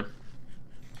 sprinting. Never mind.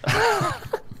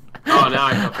 Oh, now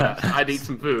I feel fast. I'd eat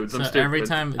some foods. I'm So stupid. every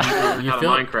time I'm you out of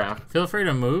feel, Minecraft. feel free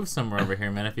to move somewhere over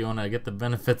here, man, if you want to get the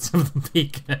benefits of the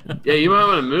beacon. Yeah, you might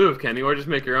want to move, Kenny, or just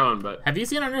make your own. But Have you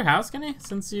seen our new house, Kenny?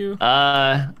 Since you.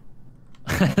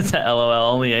 It's a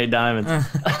LOL, only 8 diamonds.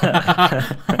 I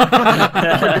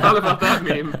forgot about that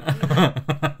meme.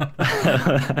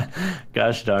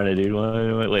 Gosh darn it, dude.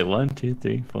 Wait, 1, 2,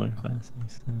 3, 4, 5, 6,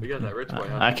 7. We got that rich boy.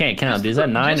 Huh? I can't count. Dude, is that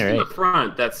 9 just or in 8? the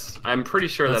front, I'm pretty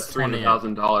sure that's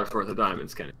 $300,000 worth of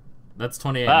diamonds, Kenny. That's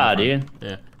 28. Wow, in the front. dude.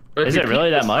 Yeah. But if Is you it really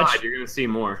peek that much? side, you're gonna see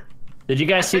more. Did you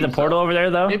guys see the think portal so. over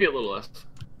there though? Maybe a little less.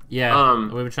 Yeah,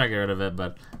 we would try to get rid of it,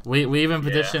 but we even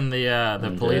petitioned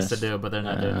the police to Yes. do it, but they're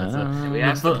not doing it. So. We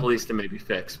asked the police to maybe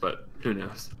fix, but who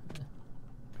knows?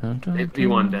 Maybe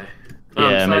one day.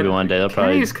 Yeah, maybe one day they'll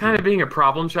probably. Kenny's kind of being a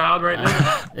problem child right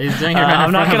now. He's doing it right I'm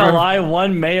in not front gonna of lie,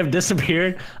 one may have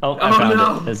disappeared. Oh, I Oh, found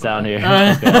no. it. It's down here. See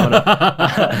what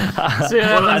happens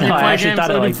I when you know, I play actually games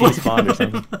thought it when like you play despawned or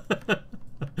something.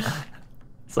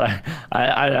 Sorry,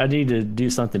 I need to do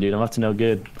something, dude. I'm up to no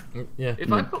good. Yeah.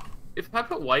 If I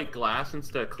put white glass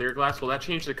instead of clear glass, will that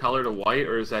change the color to white,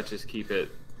 or does that just keep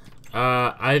it?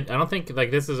 I don't think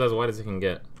like this is as white as it can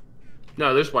get.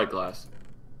 No, there's white glass.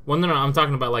 Well, no, I'm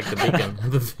talking about like the beacon.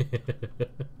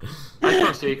 I just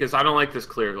want to see because I don't like this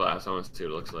clear glass. I want to see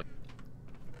what it looks like.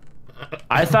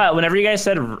 I thought whenever you guys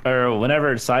said, or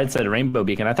whenever Side said rainbow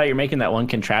beacon, I thought you're making that one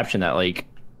contraption that like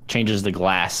changes the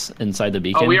glass inside the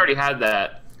beacon. Oh, we already had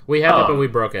that. We had it, but we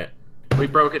broke it. We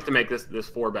broke it to make this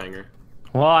 4-banger.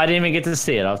 Well, I didn't even get to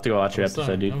see it. I'll have to go watch your I'm episode,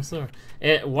 sorry, dude. I'm sorry.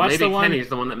 Watch Maybe the one. Kenny's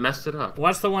the one that messed it up.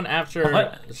 Watch the one after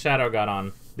What? Shadow got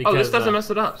on. Because, Oh, this doesn't mess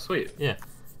it up. Sweet. Yeah.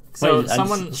 So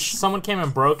Wait, someone came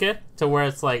and broke it to where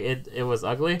it's like it was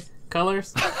ugly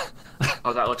colors.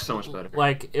 Oh, that looks so much better.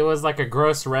 Like it was like a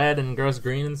gross red and gross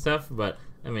green and stuff. But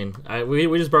I mean,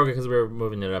 we just broke it because we were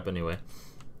moving it up anyway.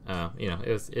 You know,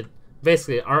 it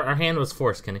basically our hand was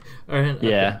forced, Kenny. Our hand,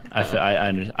 Yeah, okay.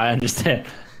 I understand.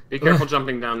 Be careful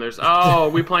jumping down. There's. Oh,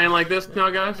 we playing like this now,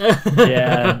 guys?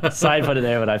 Yeah, Side put it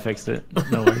there, but I fixed it.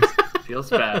 No worries. Feels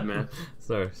bad, man.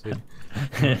 Sorry, sweetie.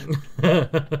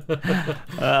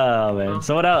 Oh man.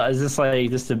 So what else? Is this like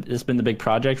this been the big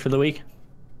project for the week?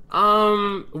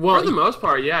 Well, for the most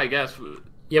part, yeah, I guess.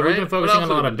 Yeah, we've Right? been What focusing else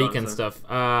on a lot have of we been beacon doing, stuff.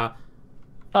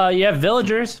 You have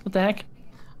villagers. What the heck?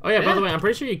 Oh yeah, by Yeah. the way, I'm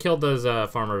pretty sure you killed those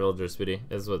farmer villagers, Speedy,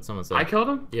 is what someone said. I killed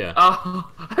him? Yeah. Oh,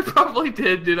 I probably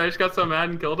did, dude. I just got so mad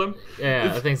and killed him.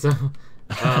 Yeah, I think so.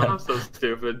 I'm so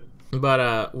stupid.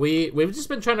 But we've just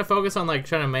been trying to focus on like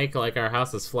trying to make like our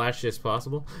house as flashy as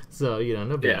possible. So you know,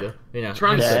 no big Yeah. deal. You know,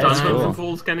 Trying to Yeah, stun that's them cool. from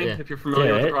fools, Kenny, Yeah. if you're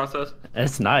familiar with the Yeah, process.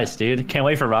 That's nice, dude. Can't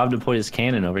wait for Rob to put his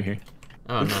cannon over here.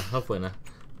 Oh no, hopefully not.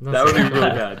 Don't That would say be really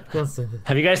bad. Don't say that.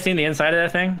 Have you guys seen the inside of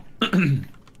that thing?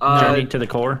 Journey to the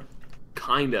core.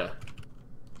 Kinda.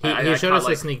 He I showed caught, us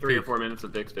like a sneak 3 or peek. 4 minutes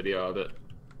of Vic's video of it.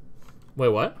 Wait,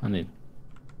 what? I mean,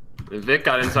 And Vic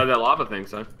got inside that lava thing,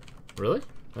 so. Really?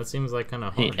 That seems like kind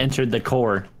of he hard. entered the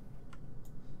core.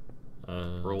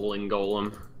 Rolling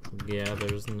golem. Yeah,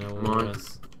 there's no on.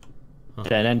 less.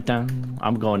 Dun-dun-dun.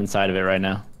 I'm going inside of it right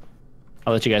now.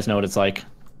 I'll let you guys know what it's like.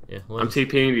 Yeah, I'm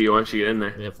TPing to you once you get in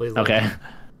there. Yeah, please. let Okay. me-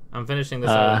 I'm finishing this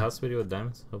out of the house video with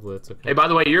diamonds. Hopefully it's okay. Hey, by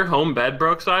the way, your home bed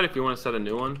broke, Side, if you want to set a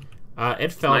new one. It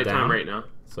It's fell nighttime down. right now.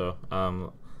 So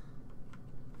How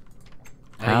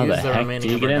I the used the heck remaining do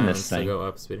you of our get in diamonds this to thing? go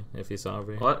up, Speedy. If you saw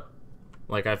over here. What?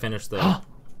 Like I finished the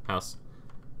house.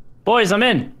 Boys, I'm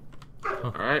in.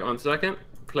 Alright, 1 second.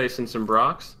 Placing some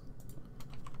brocks.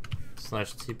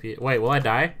 Slash TP. Wait, will I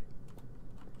die?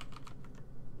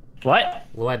 What?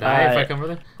 Will I die if I come over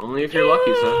there? Only if you're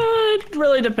lucky, son. It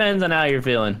really depends on how you're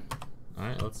feeling. All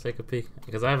right, let's take a peek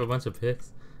because I have a bunch of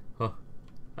picks. Oh,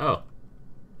 oh.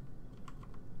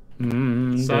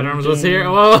 Sidearms was here.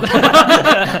 Whoa! What?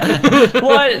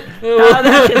 How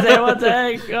the heck is that? What the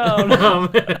heck? Oh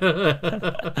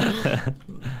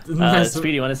no. Nice,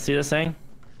 Speedy, you want to see this thing?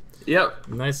 Yep.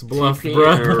 nice bluff, TPing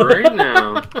bro. right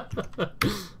now.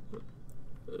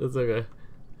 It's okay.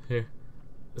 Here.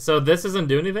 So this doesn't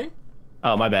do anything?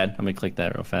 Oh, my bad. Let me click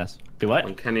that real fast. Do what?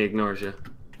 When Kenny ignores you.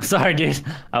 Sorry, dude.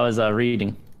 I was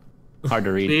reading. Hard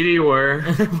to read. Speedy, where?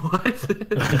 What?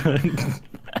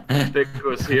 Vic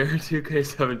was here.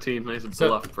 2K17. Nice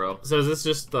bluff, bro. So is this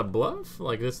just a bluff?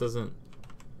 Like this doesn't?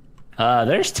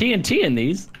 There's TNT in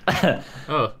these.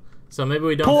 Oh, so maybe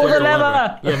we don't Pull flip the the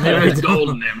lever! Yeah, maybe we It's don't. gold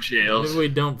in them shells. Maybe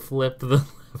we don't flip the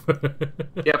lever.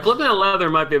 Yeah, flipping a leather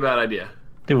might be a bad idea.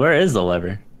 Dude, where is the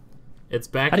lever? It's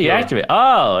back. How do you here. activate?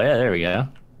 Oh, yeah, there we go.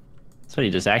 So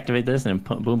you just activate this and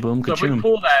then boom, boom, So if we ka-choom.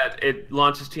 pull that, it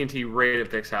launches TNT right at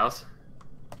Vic's house.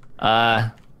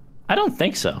 I don't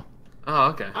think so. Oh,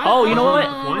 okay. Oh, you know what?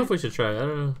 I don't know if we should try. I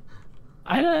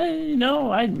don't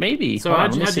know. I maybe. So Hold on,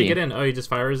 how'd let me you see. get in? Oh, you just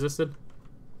fire resisted?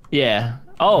 Yeah.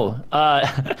 Oh,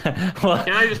 well,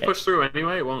 Can I just push through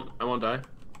anyway? I won't die.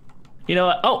 You know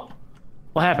what? Oh,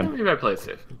 what happened? Maybe I play it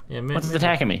safe. Yeah, maybe. What's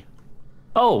attacking me?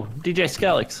 Oh, DJ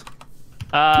Skelix.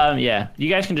 Yeah, you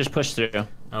guys can just push through.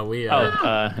 Oh, we. There you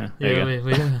yeah, go.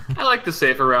 we. I like the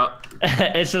safer route.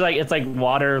 It's just like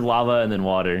water, lava, and then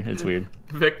water. It's weird.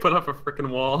 Vic put up a freaking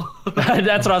wall.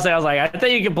 That's what I was saying. I was like, I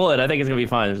think you can pull it. I think it's gonna be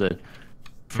fine. There's a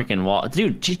freaking wall,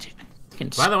 dude.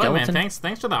 By the way, man,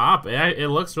 thanks for the op. It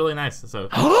looks really nice. So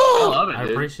I love it, I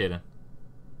dude. appreciate it.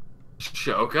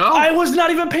 Shoko? I was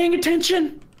not even paying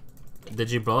attention.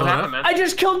 Did you blow What it happened, up? man? I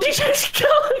just killed DJ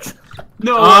Skelix.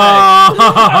 No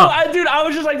way. Dude, I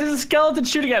was just like, there's a skeleton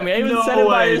shooting at me. I even said it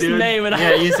by his name. And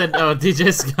yeah, you said, oh, DJ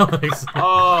Skellex.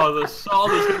 Oh, the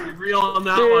salt is gonna be real on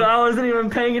that one. I wasn't even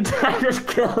paying attention. I just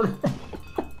killed him.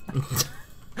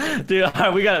 Dude, all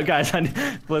right, we got guys.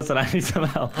 Listen, I need some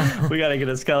help. We gotta get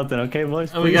a skeleton, okay,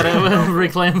 boys? We gotta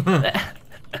reclaim.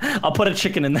 I'll put a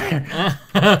chicken in there.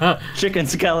 Chicken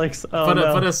Skellex. Oh,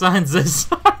 put a sign that says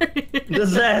sorry.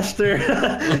 Disaster.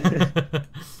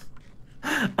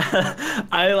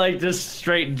 I like just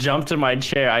straight jumped in my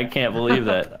chair. I can't believe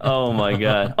that. Oh my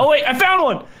god. Oh wait, I found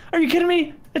one. Are you kidding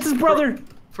me? It's his brother.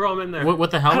 Throw him in there.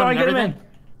 With the helmet and everything?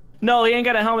 No, he ain't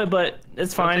got a helmet, but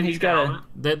it's fine. He's got a.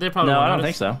 They probably. No, won't I don't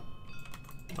notice. think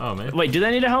so. Oh man. Wait, do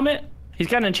they need a helmet? He's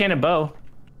got an enchanted bow.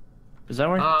 Does that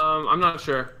work? I'm not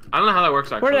sure. I don't know how that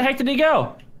works actually. Where the heck did he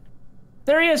go?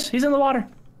 There he is. He's in the water.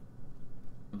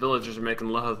 The villagers are making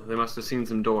love. They must have seen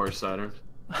some doors, Saturn.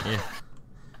 Yeah.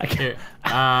 I can't.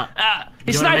 Here,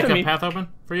 He's you wanna sniping make me. a path open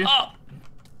for you? Oh.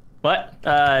 What?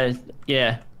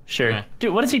 Yeah, sure. Okay.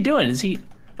 Dude, what is he doing? Is he?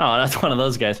 Oh, that's one of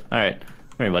those guys. All right,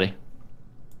 come here, buddy.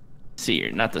 See,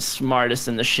 you're not the smartest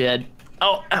in the shed.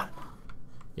 Oh, ow.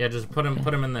 Yeah, just put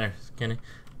him in there, Kenny.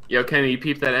 Yo, Kenny, you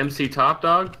peeped that MC Top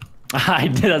Dog? I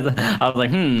did. I was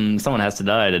like, someone has to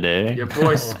die today. Your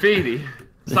boy Speedy.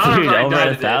 Dude, Someone over died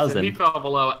 1,000. and he fell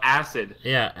below acid.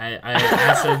 Yeah,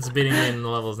 acid's beating me in the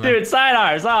levels now. Dude,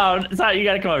 sidars. Oh, it's not. You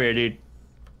gotta come over here, dude.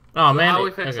 Oh man. How do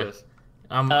we fix this?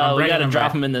 I'm We bringing gotta him drop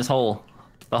back. him in this hole.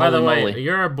 By the way, moly.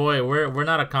 you're our boy. We're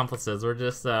not accomplices. We're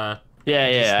just Yeah,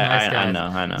 nice I guys.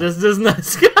 know. Just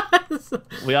nice guys.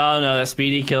 We all know that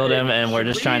Speedy killed him, and we're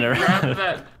just trying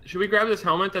to. Should we grab this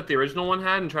helmet that the original one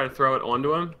had and try to throw it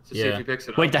onto him to see if he picks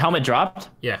it up? Wait, the helmet dropped?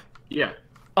 Yeah. Yeah.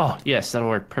 Oh, yes, that'll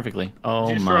work perfectly. Oh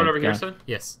Did you just my throw it over here, god. son?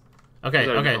 Yes. Okay. Is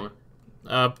that a Okay.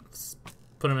 helmet?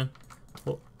 Put him in.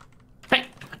 Hey,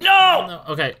 no! No.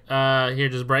 Okay. Here,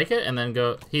 just break it and then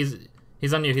go. He's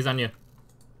on you. He's on you.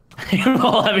 You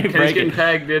won't let me Kenny's break getting it.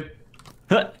 pegged, dude.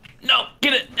 No,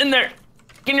 get it in there.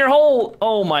 Get in your hole.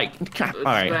 Oh my god. All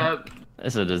right. Bad.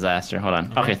 This is a disaster. Hold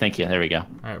on. Okay, thank you. There we go. All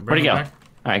right. Where'd Bring he him go? back.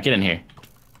 All right, get in here.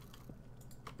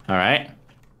 All right.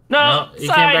 No, No, he came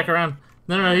side. back around.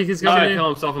 No, he's He's gonna coming. kill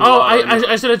himself in the Oh, water.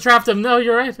 I should have trapped him. No,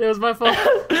 you're right. It was my fault.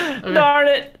 Darn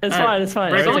it. It's All right. fine. It's fine.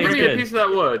 Break it, Someone give Everything's me a piece of that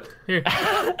wood.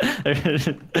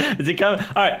 Here, Is he coming?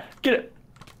 All right, get it.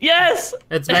 Yes.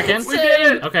 it's back in. We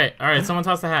did it! Okay. All right. Someone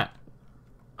toss the hat.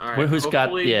 All right, Who's got?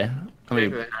 hopefully Yeah. Let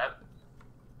take me. the hat.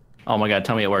 Oh my god.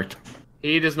 Tell me it worked.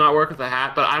 He does not work with the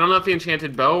hat, but I don't know if the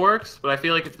enchanted bow works, but I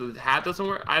feel like if the hat doesn't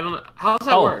work, I don't know. How does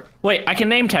that Oh, work? wait. I can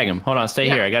name tag him. Hold on. Stay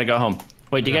Yeah. here. I gotta go home.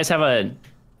 Wait. Do you guys have a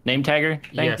name tagger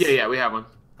thing? Yes. Yeah, we have one.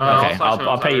 Okay. slash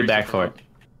I'll pay you back for it.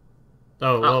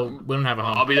 Oh, well, we don't have a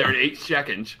home. I'll be there in 8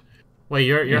 seconds. Wait,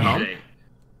 you're home? Today.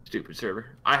 Stupid server.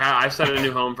 I set a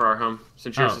new home for our home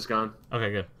since yours Oh. is gone.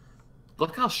 Okay, good.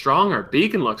 Look how strong our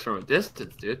beacon looks from a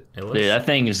distance, dude. It looks. Dude, that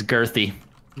thing is girthy.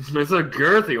 It's a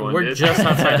girthy one, We're dude. just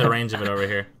outside the range of it over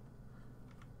here.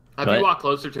 If What? you walk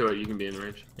closer to it, you can be in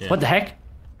range. Yeah. What the heck?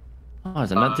 Oh,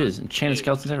 there's another dude. There's enchanted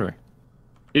skeletons everywhere.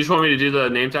 You just want me to do the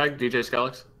name tag, DJ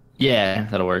Skellex? Yeah,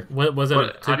 that'll work. What was it?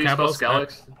 What, Two how do you spell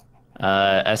capitals?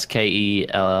 Skellex?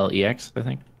 Skellex, I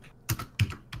think.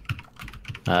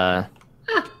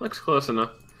 Looks close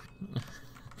enough.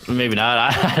 Maybe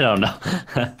not. I don't know.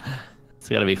 It's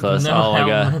gotta be close. No, Oh my god.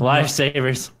 helmet, no. You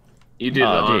Lifesavers. did the Oh,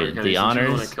 honor, dude, Kenny, the since you're one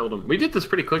honors. that killed him. We did this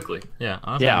pretty quickly. Yeah.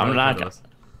 Honestly, Yeah, I'm really not- proud of us.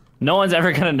 No one's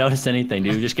ever gonna notice anything,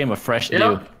 dude. We just gave him a fresh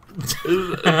dew.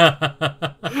 Yeah.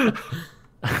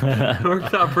 It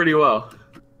worked out pretty well.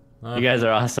 You guys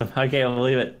are awesome. I can't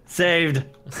believe it. Saved.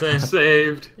 So,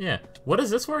 Saved. yeah. What is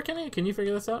this for, Kenny? Can you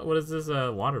figure this out? What is this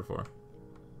water for?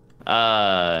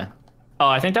 Oh,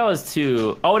 I think that was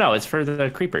to. Oh no, it's for the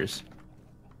creepers.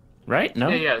 Right? No.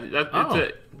 Yeah. Oh.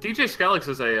 DJ Skellex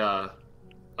is a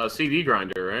CD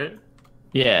grinder, right?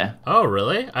 Yeah. Oh,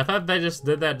 really? I thought they just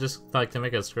did that just like to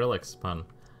make a Skrillex pun.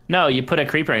 No, you put a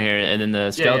creeper in here, and then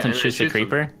the skeleton and it shoots the shoots them.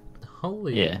 creeper.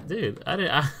 Holy, Yeah. dude! I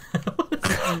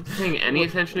didn't. Paying any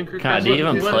attention in creepers? God, do you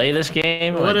even What- play this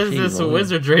game? What is Jeez this Louise.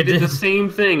 wizardry? They did the Dude? same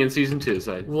thing in season 2,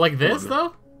 so Like this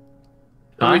though?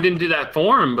 Huh? we didn't do that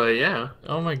for him, but yeah,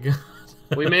 Oh my god!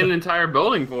 we made an entire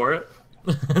building for it.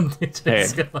 DJ Here.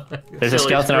 Skrillex. There's a Silly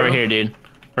skeleton over squirrel. here, dude.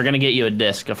 We're gonna get you a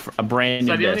disc, a brand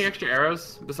So new do you have any disc. extra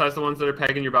arrows besides the ones that are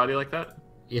pegging your body like that?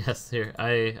 Yes, here.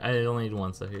 I only need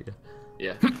one, so here you go.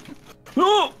 Yeah.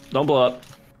 Oh, don't blow up.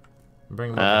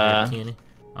 Bring them up here, Kenny.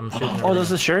 I'm shooting. Oh, everything.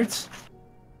 those are shirts?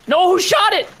 No, who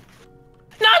shot it?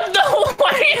 Not no.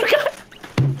 Why are you got?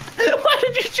 Why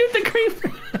did you shoot the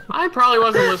creeper? I probably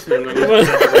wasn't listening when you said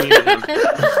that we needed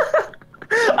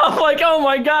him. I'm like, oh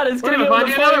my god, it's We're gonna gonna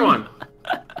get find you another one.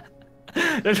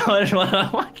 There's one I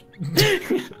want.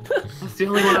 That's the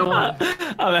only one I want.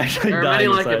 I'm actually There are dying.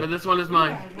 many like it, but this one is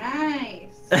mine. Nice.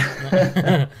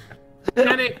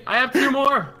 Kenny, I have 2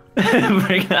 more.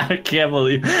 I can't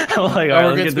believe. I'm like, alright,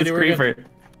 let's get this creeper.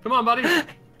 Come on, buddy.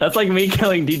 That's like me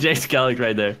killing DJ Skellig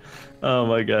right there. Oh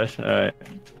my gosh. Alright.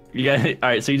 You got it.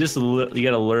 Alright, so you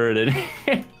gotta lure it in.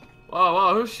 Whoa,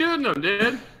 whoa, who's shooting them,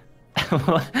 dude?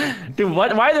 Dude,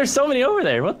 what? Why are there so many over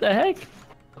there? What the heck?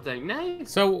 Dang,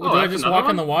 nice. So do I just walk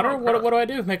in the water? What do I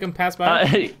do? Make him pass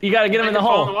by? You gotta get him in the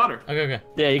hole. In the water. Okay, okay.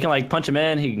 Yeah, you can like punch him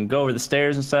in. He can go over the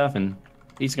stairs and stuff, and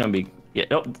he's gonna be. Yeah.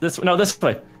 Oh, this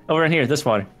way. Over in here. This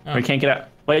water. Oh. Or he can't get out.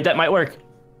 Wait, that might work.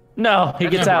 No, he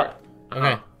gets out.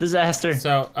 Okay. Disaster.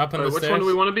 So up in the stairs. Which one do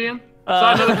we want to be in?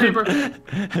 Side another creeper.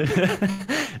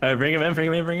 Alright, bring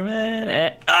him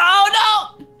in.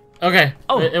 Oh no! Okay.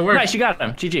 Oh, it worked. nice. You got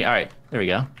him. GG. All right, there we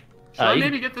go. Should I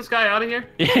maybe get this guy out of here?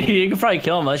 You can probably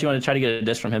kill him unless you want to try to get a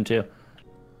disc from him too.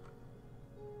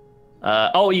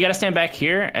 Oh, you gotta stand back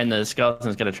here, and the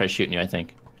skeleton's gonna try shooting you, I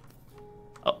think.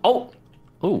 Ooh.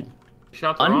 You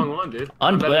shot the wrong one, dude.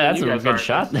 That's a good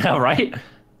shot. Yeah, right?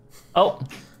 Oh.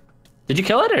 Did you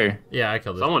kill it, or? Yeah, I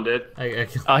killed it. Someone did. I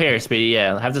killed Oh, here, Speedy,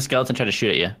 yeah. Have the skeleton try to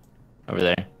shoot at you. Over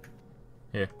there.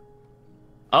 Here.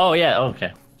 Oh, yeah,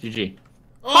 okay. GG.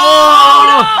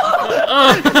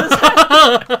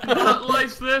 Not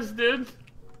like this, dude.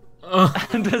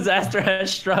 Disaster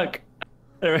has struck.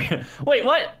 There we go. Wait,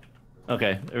 what?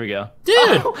 Okay, there we go.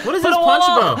 Dude, what is this punch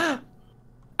bow?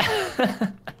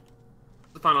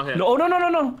 The final hit. No,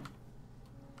 no.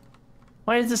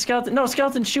 Why is the skeleton? No,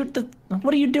 skeleton, shoot the.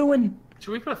 What are you doing?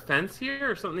 Should we put a fence here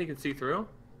or something you can see through?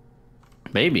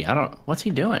 Maybe. I don't. What's he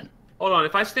doing? Hold on.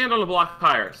 If I stand on a block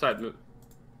higher, side move.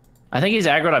 I think he's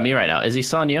aggroed on me right now. Is he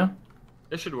still on you?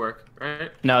 This should work, right?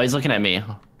 No, he's looking at me.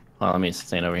 Well, let me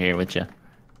stand over here with you.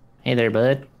 Hey there,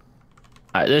 bud.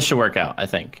 Alright, this should work out, I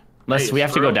think. Unless Hey, we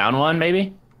have to go down one,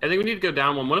 maybe? I think we need to go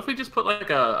down one. What if we just put like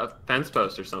a fence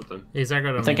post or something? He's aggroed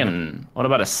on me. I'm thinking, what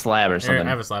about a slab or Here, something? I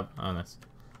have a slab on this.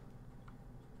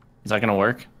 Is that gonna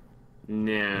work? Is he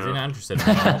No. not interested in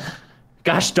that?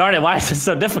 Gosh darn it, why is this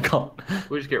so difficult?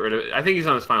 We just get rid of it. I think he's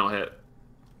on his final hit.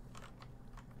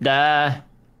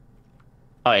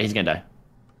 Oh yeah, he's gonna die.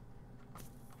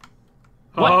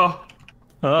 What? Oh.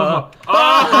 Oh.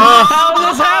 Oh. How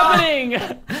is this happening?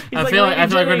 I feel like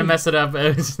we're gonna mess it up.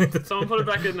 Someone put it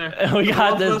back in there. We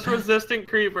got The this. most resistant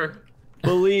creeper.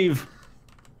 Believe.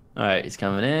 Alright, he's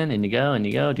coming in you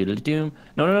go, doodle doom.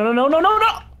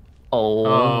 No.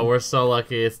 Oh, we're so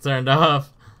lucky. It's turned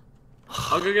off.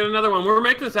 I'll go get another one. We're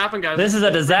making this happen, guys. This is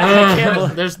a disaster. I can't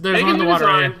believe There's Make one a in the new water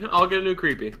right design. here. I'll get a new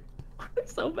creepy.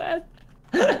 it's so bad.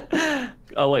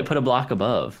 Oh wait, put a block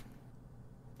above.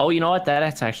 Oh, you know what?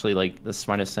 That's actually like the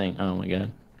smartest thing. Oh my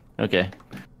god. Okay,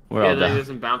 we're all Then he done.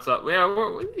 doesn't bounce up. Yeah,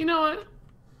 you know what?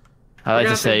 I like We're to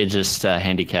gonna say just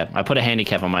handicap. I put a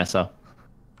handicap on myself.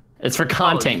 It's for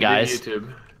content, Oh, guys.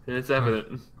 YouTube. And it's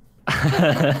evident.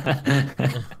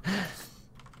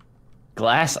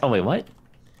 Glass. Oh wait, what?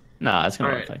 Nah, it's gonna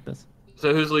All work right. like this.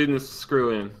 So who's leading this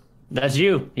screw in? That's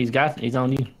you. He's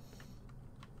on you.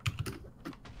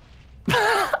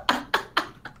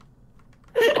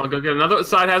 I'll go get another.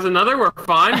 Side has another. We're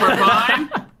fine. We're fine.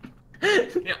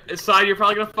 Yeah, Side, you're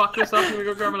probably gonna fuck this up. Let me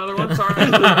go grab another one. Sorry.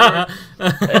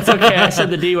 It's okay. I said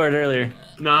the D word earlier.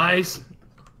 Nice.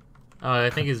 Oh, I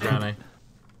think he's drowning.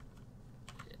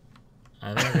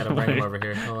 I think I gotta bring him over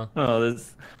here. Hold on. Oh,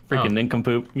 this freaking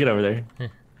nincompoop. Get over there.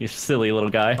 You silly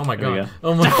little guy. Oh my There we god. go.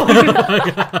 Oh my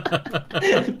god.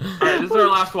 Alright, this is our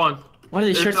last one. Why do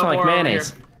these There's shirts no smell like more over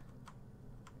mayonnaise? here.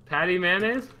 Patty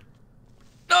mayonnaise?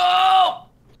 No!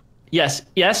 Yes.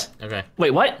 Okay.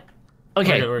 Wait, what?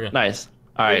 Okay, We're good. nice.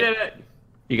 We Alright, did it.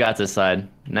 you got this side.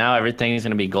 Now everything's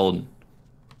gonna be golden.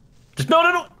 Just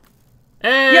no!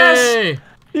 Hey! Yes!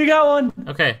 You got one!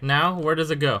 Okay, now where does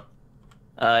it go?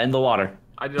 In the water.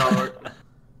 I did all the work.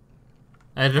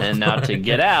 I don't And now to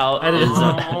get out I didn't- is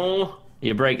Oh.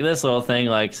 you break this little thing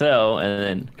like so, and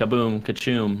then kaboom,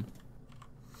 kachoom.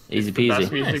 Easy Best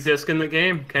peasy. music Nice. disc in the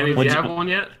game. Kenny, do What'd you you- have one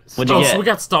yet? What'd you Oh, get? so we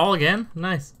got stall again?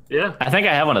 Nice. Yeah. I think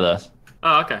I have one of those.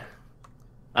 Oh, okay.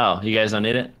 Oh, you guys don't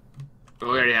need it? We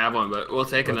already have one, but we'll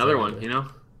take another one, you know?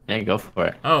 Yeah, go for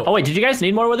it. Oh. Oh wait, did you guys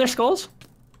need more wither skulls?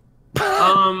 Wait,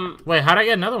 how'd I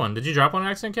get another one? Did you drop one on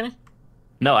accident, Kenny?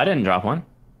 No, I didn't drop one.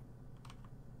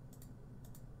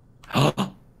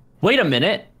 Wait a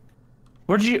minute.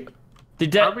 Where'd you?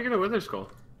 Did how that? are we gonna wither skull?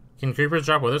 Can creepers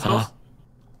drop wither skulls?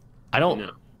 I don't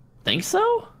No. think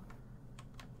so.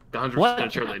 100%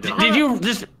 What? sure they don't. Did you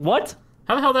just what?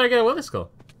 How the hell did I get a wither skull?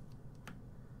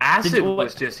 Acid Did you-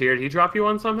 was just here. Did he drop you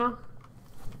one somehow?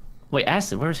 Wait,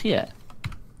 Acid, where's he at?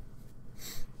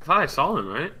 I thought I saw him,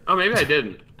 right? Oh, maybe I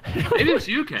didn't. Maybe it was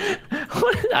you, Kenny.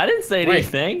 What? I didn't say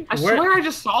anything. I swear I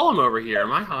just saw him over here.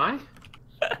 Am I high?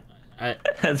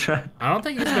 That's right. I don't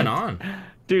think he's been on.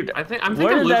 Dude, I'm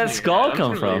where did that losing skull it.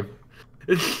 come from?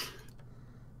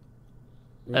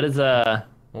 That is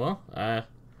Well, I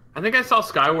think I saw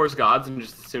Skywars Gods and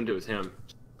just assumed it was him.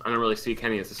 I don't really see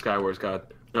Kenny as a Skywars God.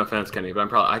 No offense, Kenny,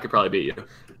 but I could probably beat you.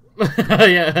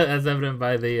 yeah, as evident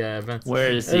by the events. Where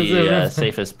is the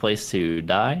safest place to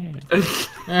die?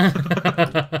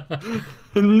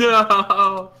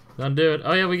 No! Don't do it.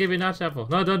 Oh yeah, we gave you a notch apple.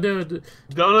 No, don't do it.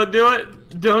 Don't do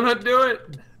it! Don't do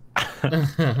it!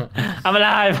 I'm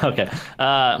alive! Okay.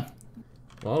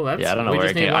 Well, that's... Yeah, I don't know where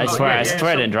it came. I swear I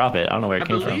didn't drop it. I don't know where it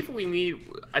came from.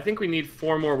 I think we need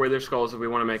 4 more Wither Skulls if we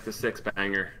want to make the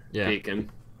 6-banger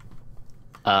beacon.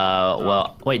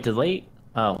 Well, wait, did late?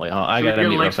 Oh, wait, I gotta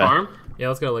meet Lake's Farm? Yeah,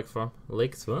 let's go to Lake's Farm.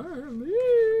 Lake's Farm.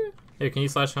 Here, can you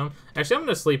slash home? Actually, I'm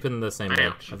gonna sleep in the same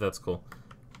bed, if that's cool.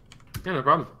 Yeah, no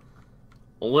problem.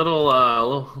 A little.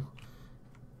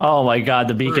 Oh my God,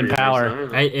 the beacon power!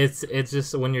 It's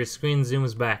just when your screen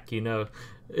zooms back, you know.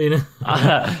 It's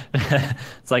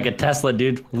like a Tesla,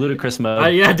 dude. Ludicrous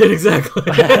mode. Yeah, I did exactly.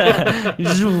 I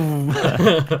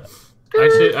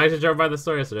should drive by the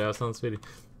store yesterday. I was telling Sweetie.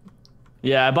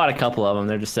 Yeah, I bought a couple of them.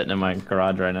 They're just sitting in my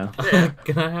garage right now. Yeah.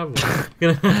 Can I have one? We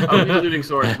need looting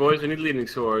swords, boys. We need looting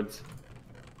swords.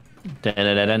 Have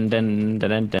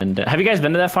you guys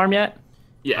been to that farm yet?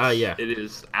 Yes. Yeah. It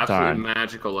is absolutely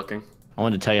magical looking. I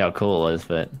wanted to tell you how cool it was,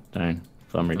 but darn,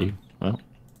 bummer, dude. Well,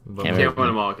 can't win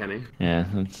them all, Kenny. Yeah,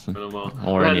 that's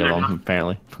or any of them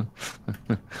apparently.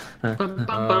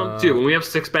 Dude, when we have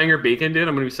 6-banger beacon, dude,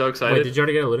 I'm gonna be so excited. Wait, did you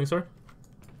already get a looting sword?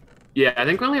 Yeah, I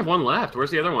think we only have 1 left.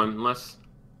 Where's the other one? Unless.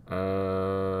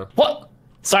 What?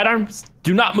 Sidearms?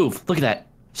 Do not move. Look at that.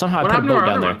 Somehow I put a boat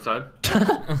down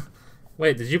there.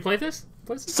 Wait, did you play this?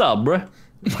 What's up, bruh?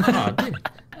 Oh, dude.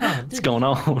 What's going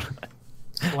on?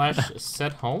 /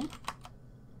 set home?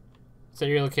 Set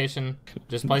your location.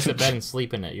 Just place a bed and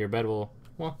sleep in it. Your bed will...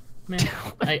 Well, man,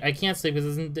 I can't sleep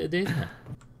because it's daytime.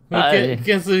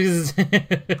 Can't sleep because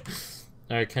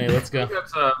Alright, Kenny, let's go. I think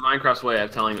that's Minecraft's way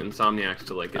of telling Insomniacs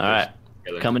to, like, get this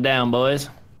together. Coming down, boys.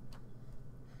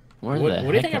 What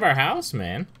do you think of our house,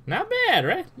 man? Not bad,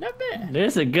 right? Not bad.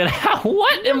 There's a good house.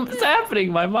 What is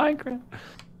happening, my Minecraft?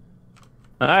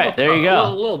 Alright, there you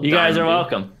go. You guys are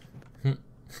welcome.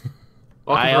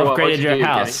 I upgraded your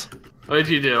house. Kenny. What did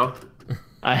you do?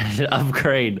 I did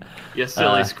upgrade. You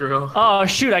silly screw. Oh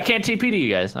shoot! I can't TP to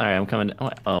you guys. All right, I'm coming.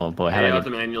 Oh boy, how do I have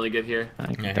to manually get here?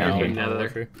 Get down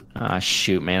here. Ah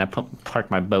shoot, man! I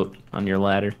parked my boat on your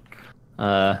ladder.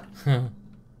 All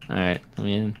right. I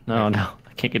mean, no,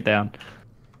 I can't get down.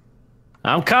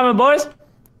 I'm coming, boys.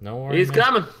 No worries. He's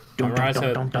coming. I'm right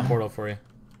at the portal for you.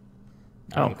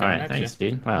 Oh, all right. Thanks,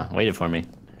 dude. Wow, waited for me.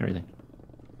 Everything.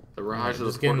 The Rise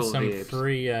of the Portal of the Apes.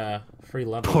 free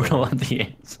levels. Portal of the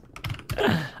Apes.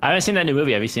 I haven't seen that new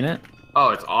movie. Have you seen it?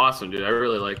 Oh, it's awesome, dude. I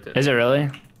really liked it. Is it really?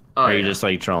 Oh, or are you just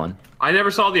like trolling? I never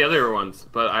saw the other ones,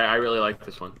 but I really liked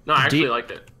this one. No, I actually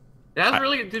liked it. It has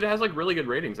it has like really good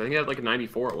ratings. I think it had like a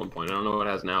 94 at one point. I don't know what it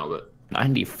has now, but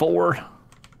 94. It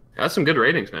has some good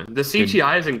ratings, man. The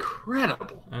CGI is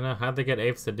incredible. I know. How'd they get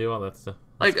apes to do all that stuff?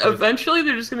 Like, eventually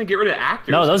they're just gonna get rid of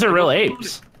actors. No, those are real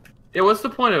apes. Yeah, what's the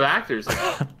point of actors?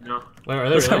 Like, you know? Wait, are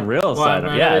they those are real side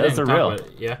of yeah, that's a real.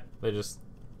 Yeah, they just.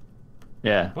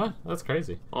 Yeah. What? That's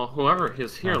crazy. Well, whoever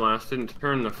is here last didn't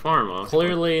turn the farm off.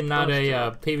 Clearly not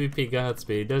a PvP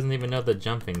Godspeed. Doesn't even know the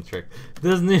jumping trick.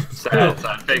 Doesn't even. Sad.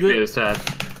 Fake news. Sad.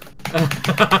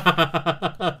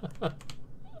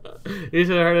 You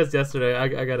should have heard us yesterday. I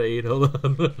gotta eat. Hold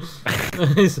on.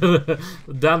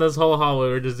 Down this whole hallway,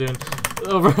 we're just doing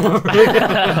over and over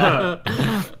again.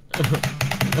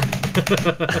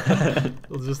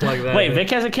 Just like that. Wait, Vic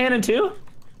has a cannon too?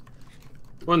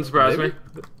 Wouldn't surprise me.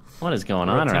 What is going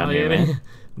on around here, man?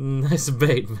 Nice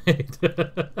bait, mate.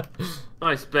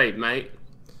 Nice bait, mate.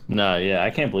 No, yeah, I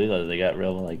can't believe that they got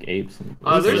real like apes.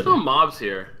 There's no mobs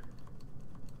here.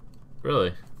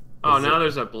 Really? Oh, now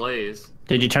there's a blaze.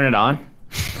 Did you turn it on?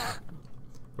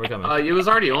 We're coming. It was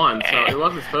already on, so it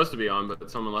wasn't supposed to be on, but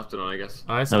someone left it on, I guess.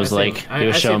 I was like, he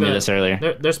was showing me this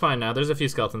earlier. They're fine now. There's a few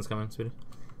skeletons coming, sweetie.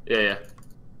 Yeah.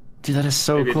 Dude, that is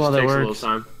so Maybe cool how that works.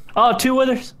 Oh, 2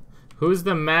 withers. Who's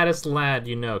the maddest lad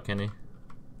you know, Kenny?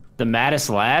 The maddest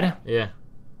lad? Yeah.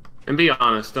 And be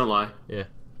honest, don't lie. Yeah.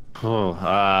 Oh,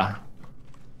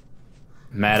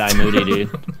 Mad Eye Moody,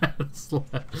 dude.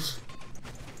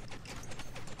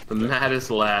 The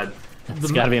maddest lad.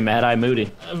 It's gotta be Mad Eye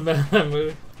Moody. Have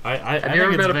you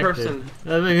ever met a person?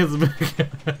 I think it's Vic.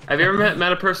 Have you ever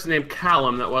met a person named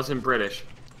Callum that wasn't British?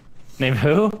 Named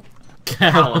who?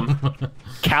 Callum.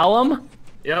 Callum?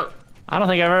 Yep. I don't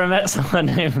think I've ever met someone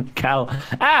named Callum.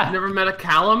 Ah! Never met a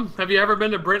Callum? Have you ever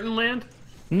been to Britain land?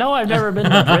 No, I've never been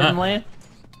to Britain land.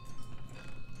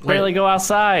 Barely go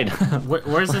outside.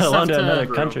 Where's this stuff to another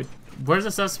country? Where's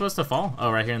this stuff supposed to fall?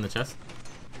 Oh, right here in the chest.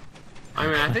 I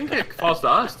mean, I think it falls to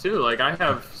us too. Like, I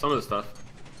have some of the stuff.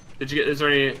 Did you get? Is there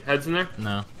any heads in there?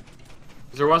 No.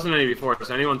 Because there wasn't any before.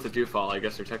 So any ones that do fall, I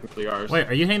guess they're technically ours. Wait,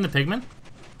 are you hitting the pigmen?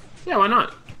 Yeah, why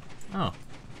not? Oh.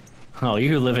 Oh,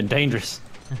 you living dangerous.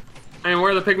 I mean,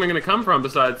 where are the pigmen gonna come from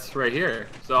besides right here?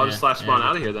 So I'll just slash spawn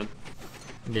out of here then.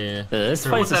 Yeah. This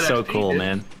place is so cool,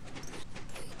 man.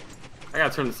 I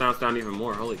gotta turn the sounds down even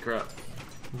more. Holy crap.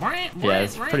 Yeah,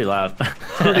 it's pretty loud.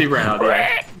 Pretty loud,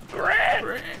 yeah.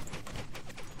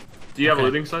 Do you have a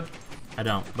looting side? I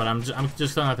don't, but I'm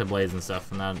just filling out the blades and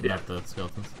stuff, not the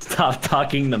skeletons. Stop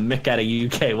talking the Mick out of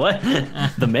UK. What?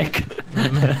 The Mick?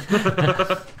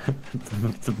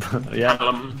 Yeah.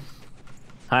 Callum.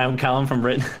 Hi, I'm Callum from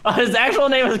Britain. Oh, his actual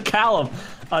name is Callum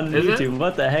on Is YouTube. it?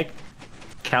 What the heck?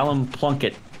 Callum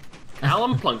Plunkett.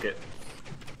 Callum Plunkett.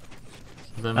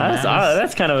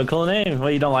 That's kind of a cool name.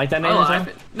 Well, you don't like that name?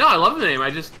 No, I love the name.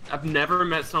 I've never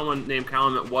met someone named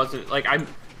Callum that wasn't like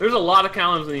There's a lot of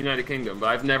Callums in the United Kingdom, but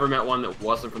I've never met one that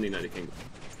wasn't from the United Kingdom.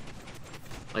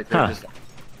 Like they're just.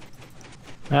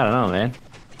 I don't know, man.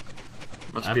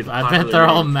 Must be the I bet they're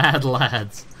all mad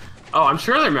lads. Oh, I'm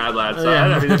sure they're mad lads. So Yeah.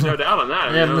 I mean, there's no doubt on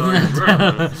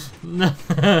that.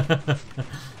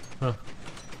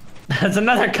 That's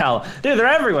another Callum. Dude, they're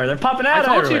everywhere. They're popping out I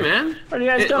told everywhere. you, man. Where do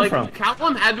you guys come from?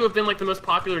 Callum had to have been like the most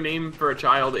popular name for a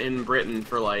child in Britain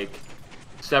for like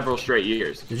several straight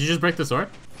years. Did you just break the sword?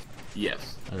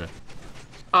 Yes. Okay.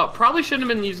 Oh, probably shouldn't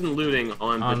have been using looting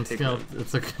on the skill.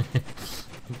 It's okay.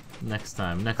 Next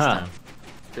time. Next time.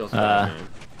 Feels bad, man.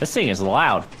 This thing is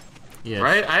loud. Yes.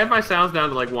 Right? I have my sounds down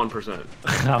to like 1%.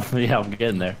 Yeah, I'm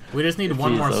getting there. We just need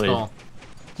one more skull.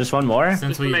 Just one more?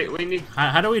 Since we need.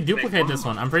 How do we duplicate this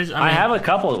one? I'm pretty sure. I have a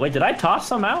couple. Wait, did I toss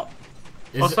some out?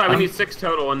 Well, sorry, we need 6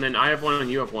 total, and then I have 1 and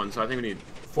you have 1, so I think we need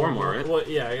 4 more, right? Well,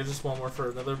 yeah, I guess just 1 more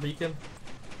for another beacon.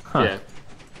 Huh. Yeah.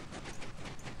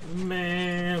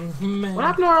 Man. What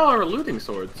happened to all our looting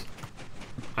swords?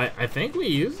 I think we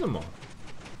used them all.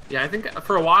 Yeah, I think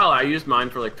for a while I used mine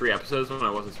for like 3 episodes when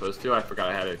I wasn't supposed to. I forgot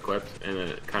I had it equipped, and then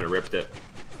it kind of ripped it.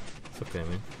 It's okay,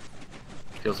 man.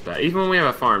 Feels bad. Even when we have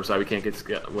a farm side, we can't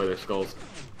get wither skulls.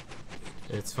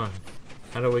 It's fine.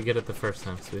 How do we get it the first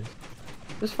time, sweet?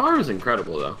 This farm is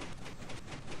incredible, though.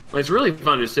 Like, it's really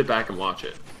fun to sit back and watch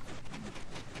it.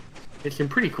 It's some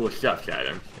pretty cool stuff,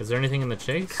 Shadow. Is there anything in the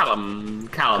chase? Callum.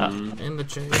 In the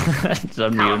chase.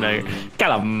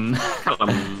 Callum.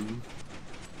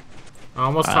 I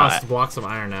almost tossed blocks of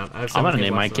iron out. I'm gonna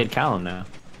name my kid Callum now.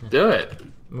 Do it.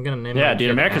 I'm gonna name. Yeah,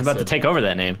 dude, America's about to take over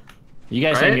that name. You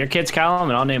guys name your kid's Callum,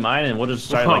 and I'll name mine, and we'll just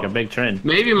start like a big trend.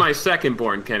 Maybe my second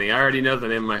born, Kenny. I already know the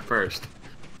name of my first.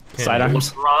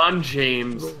 Sidearms. LeBron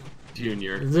James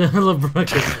Jr.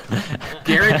 LeBron.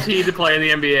 Guaranteed to play in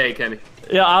the NBA, Kenny.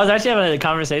 Yeah, I was actually having a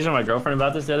conversation with my girlfriend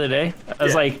about this the other day. I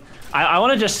was like, I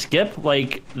want to just skip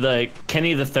like the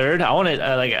Kenny the third. I want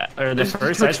to or the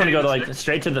first. I just want to go to like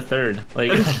straight to the third.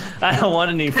 Like I don't want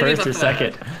any first or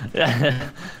second.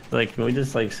 Like can we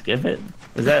just like skip it?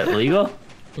 Is that legal?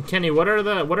 Kenny, what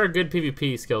are good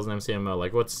PvP skills in MCMO?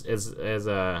 Like what's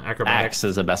acrobatics? Axe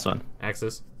is the best one.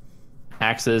 Axes.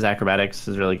 Axes, acrobatics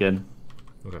is really good.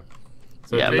 Okay.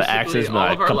 So yeah, but axes. All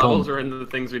of our levels are in the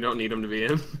things we don't need them to be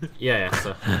in. Yeah.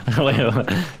 So. Wait, all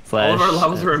of our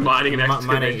levels are in mining and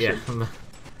excavation.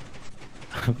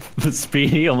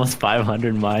 Speedy, almost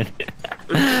 500 mine.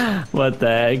 What the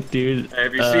heck, dude? Hey,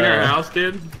 have you seen our house,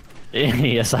 dude?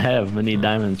 Yes, I have. Many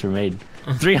diamonds were made.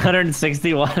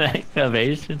 361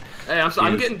 excavation. Hey,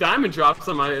 I'm getting diamond drops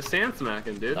on my sand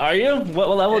smacking, dude. Are you? What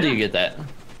level do you get that?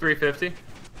 350.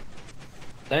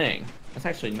 Dang, that's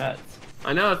actually nuts.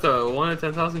 I know it's a 1 in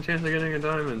 10,000 chance of getting a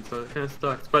diamond, so it kind of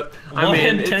sucks. But I 1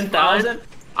 mean, in 10,000?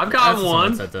 I've got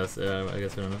one. That does. I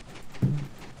guess I don't know.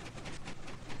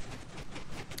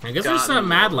 I guess there's some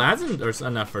mad lads or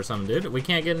enough for some, dude. We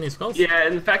can't get any skulls. Yeah,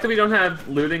 and the fact that we don't have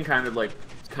looting kind of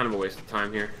a waste of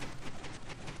time here.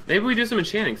 Maybe we do some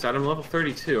enchanting, so I'm level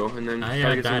 32, and then try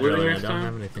to get some looting next time. I don't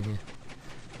have anything here.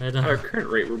 At our current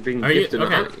rate, we're being gifted.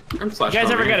 Okay. I'm you guys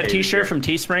ever got a t-shirt from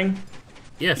Teespring?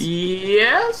 Yes.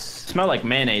 Yes. Smell like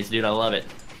mayonnaise, dude. I love it.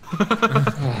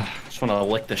 Just want to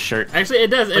lick the shirt. Actually,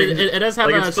 it does. It does have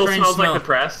a still strange smells smell. like the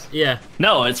press. Yeah.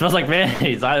 No, it smells like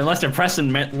mayonnaise. Unless they're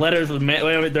pressing letters with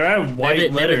mayonnaise. There are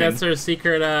white letters. Maybe that's their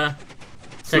secret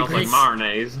Smells like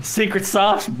mayonnaise. Secret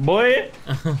sauce, boy.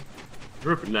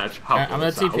 Ripping that I'm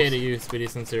gonna TP to you, Speedy,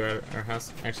 since you're at our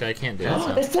house. Actually, I can't do it.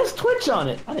 So. It says Twitch on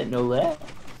it. I didn't know that.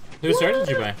 Whose shirt did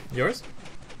you buy? Yours?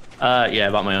 Yeah,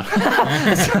 I bought my own.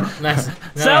 Nice. No,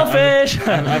 Selfish.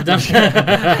 I've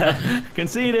done.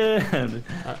 Conceited.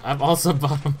 I've also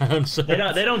bought my own shirt. They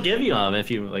don't give you them if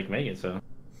you like make it so.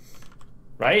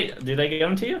 Right? Do they give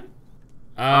them to you?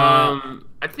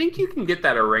 I think you can get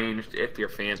that arranged if you're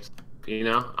fancy. You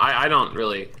know, I don't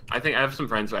really. I think I have some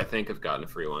friends who I think have gotten a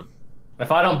free one. If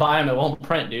I don't buy them, it won't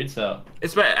print, dude. So.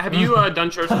 Have you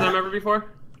done shirts with them ever before?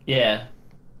 Yeah.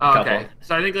 Oh, okay.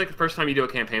 So I think like the first time you do a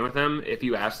campaign with them, if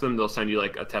you ask them, they'll send you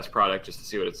like a test product just to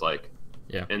see what it's like.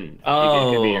 Yeah. And it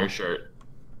can be your shirt.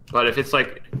 But if it's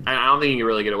like, I don't think you can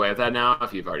really get away with that now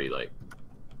if you've already like.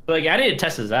 Like I need to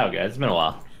test this out, guys. It's been a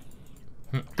while.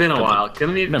 Been a while.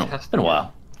 Gonna need to test. Been a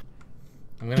while.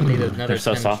 I'm gonna need another. They're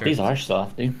so soft. These are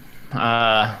soft, dude.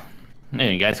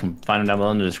 You guys can find them down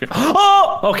below in the description.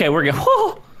 Oh, okay, we're good.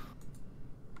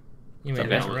 You may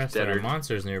not rest there are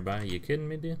monsters nearby. Are you kidding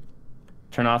me, dude?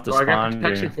 Turn off the spawn. I got spawn.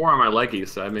 protection 4 on my leggies,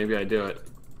 so maybe I do it.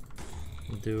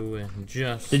 Do it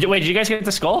just. Did you guys get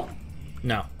the skull?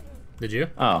 No. Did you?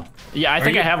 Oh, yeah. I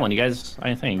think I have one. You guys,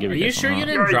 I think. Give Are you sure you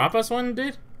didn't drop us one,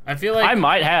 dude? I feel like I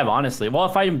might have, honestly. Well,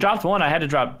 if I dropped one, I had to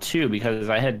drop 2 because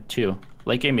I had 2.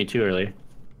 Lake gave me 2 earlier.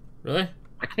 Really?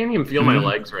 I can't even feel my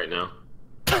legs right now.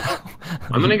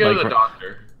 I'm gonna go to the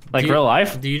doctor. Like real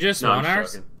life? Do you just spawn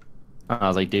ours? I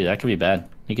was like, dude, that could be bad.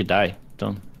 He could die.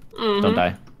 Don't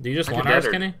die. Do you just want ours,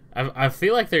 Kenny? I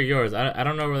feel like they're yours. I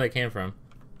don't know where they came from.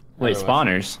 Wait,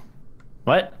 spawners?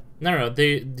 What? No. Do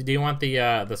you want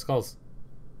the skulls?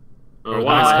 Oh,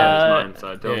 one is mine,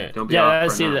 so don't be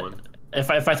off for another one. If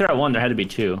I throw out 1, there had to be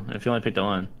 2. If you only picked a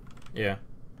 1. Yeah.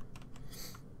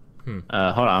 Hold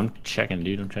on, I'm checking,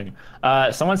 dude. I'm checking.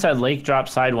 Someone said Lake dropped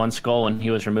side 1 skull when he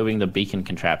was removing the beacon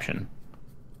contraption.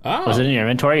 Oh. Was it in your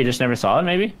inventory? You just never saw it,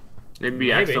 maybe? Maybe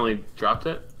you accidentally dropped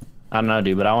it. I don't know,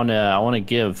 dude. But I wanna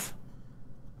give.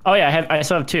 Oh yeah, I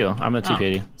still have 2. I'm at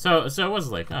 280. So it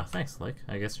was Lake. Oh, thanks, Lake.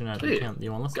 I guess you're not.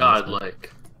 You won't listen. God,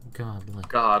 Lake. God, Lake.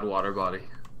 God, water body.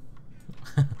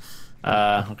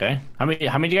 Okay. How many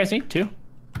do you guys need? 2?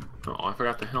 Oh, I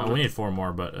forgot the helmet. We need 4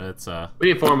 more, but it's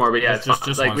We need 4 more, but yeah, it's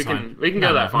just like we can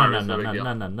go that far.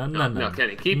 No,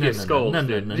 Kenny, keep your skulls,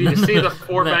 dude. Do you see the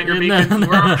 4-banger beacons?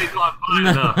 We're already not fine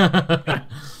enough.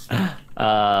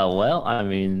 Well, I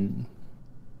mean.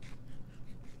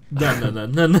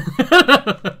 No.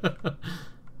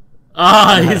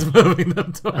 Ah, he's moving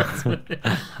them towards me.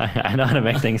 I know how to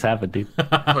make things happen, dude.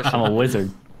 I'm a wizard.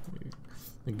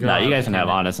 No, you guys can have,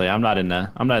 honestly. I'm not in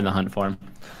the hunt for him.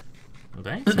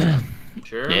 Thanks.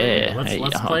 Sure. Yeah.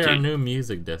 Let's play our new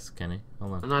music disc, Kenny.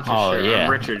 Hold on. I'm not too sure. Yeah.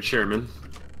 I'm Richard Sherman.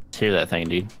 Let's hear that thing,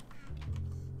 dude.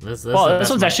 This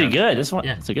one's actually good. This one,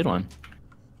 it's a good one.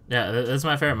 Yeah, this is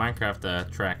my favorite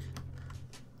Minecraft track.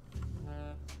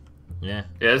 Yeah.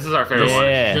 Yeah, this is our favorite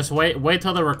one. Just wait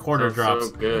till the recorder drops.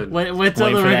 So good. Wait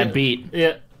till that beat.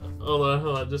 Yeah. Hold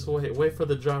on. Just wait for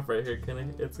the drop right here, Kenny.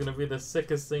 It's gonna be the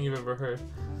sickest thing you've ever heard.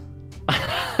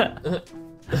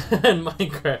 In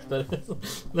Minecraft, that is.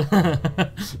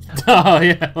 Oh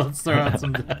yeah, let's throw out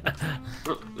some.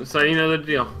 So you know the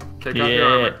deal. Take off your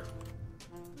armor.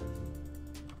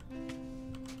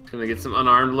 Gonna get some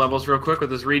unarmed levels real quick with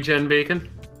this regen beacon.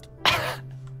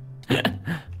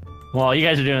 While you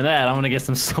guys are doing that, I'm gonna get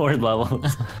some sword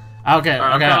levels. Okay,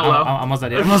 I'm almost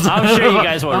at it. I'm sure you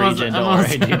guys will regen. Don't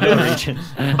worry, dude. Regen.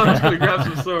 I'm just gonna grab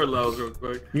some sword levels real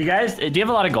quick. You guys, do you have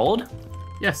a lot of gold?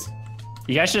 Yes.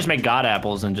 You guys should just make god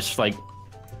apples and just like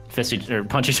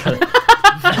punch each other.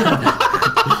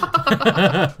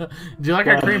 Do you like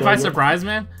our cream pie surprise,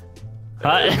 man?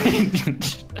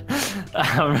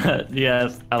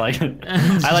 Yes, I like it.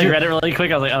 I like read it really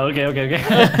quick. I was like, oh, okay.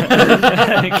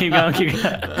 Keep going.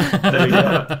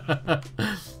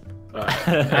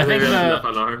 I think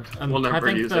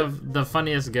the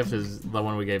funniest gift is the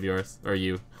one we gave yours or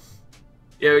you.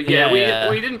 Yeah,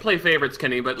 we didn't play favorites,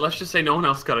 Kenny, but let's just say no one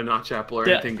else got a notch apple or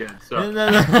anything good. So.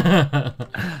 Yeah,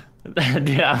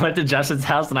 I went to Justin's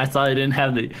house and I saw he didn't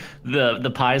have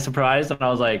the pie surprise, and I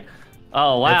was like,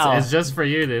 oh wow, it's just for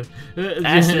you, dude.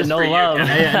 Acid, no love.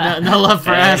 No love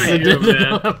for acid.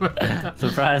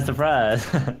 Surprise.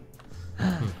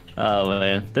 Oh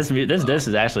man, this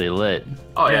is actually lit.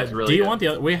 Oh yeah, it's really. Do you good. want the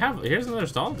other? Here's another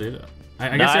stall, dude.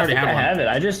 I guess I already have one. I have it.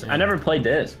 I never played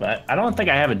this, but I don't think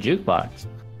I have a jukebox.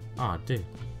 Oh, dude.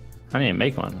 I need to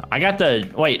make one. I got the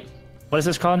wait. What is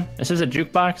this called? This is a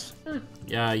jukebox.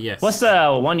 Yes. What's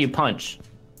the one you punch?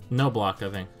 No block,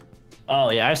 I think. Oh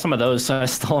yeah, I have some of those. I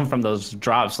stole them from those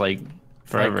drops like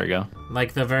forever ago.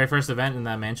 Like the very first event in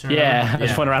that mansion. Yeah, I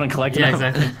just went around and collected them. Yeah,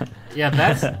 exactly. Yeah,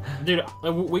 that's dude.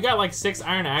 We got like 6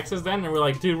 iron axes then, and we're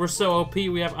like, dude, we're so OP.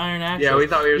 We have iron axes. Yeah, we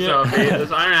thought we were so OP.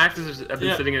 Those iron axes have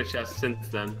been sitting in a chest since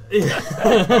then.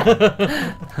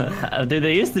 Dude,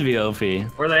 they used to be OP.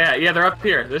 Where are they at? Yeah, they're up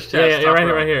here. This chest. Yeah, right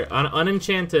here, right here.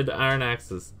 Unenchanted iron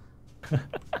axes.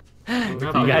 You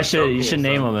guys should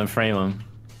name them and frame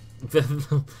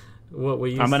them. What we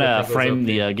used I'm gonna to frame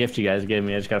the gift you guys gave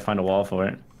me. I just gotta find a wall for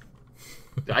it.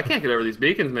 I can't get over these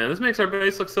beacons, man. This makes our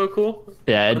base look so cool.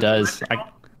 Yeah, it does.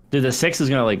 Dude, the 6 is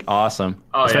gonna look awesome.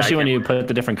 Oh, especially yeah, when you put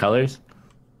the different colors.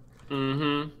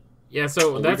 Mm-hmm. Yeah,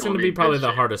 so that's gonna be probably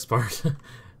the hardest part.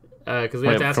 Because we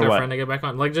have to ask our friend to get back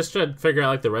on. Like, just to figure out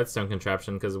like the redstone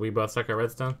contraption, because we both suck at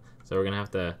redstone. So we're gonna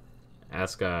have to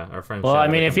ask our friend. Well, I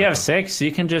mean, if you have 6,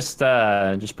 you can just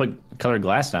put colored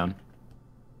glass down.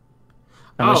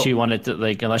 Unless you want it to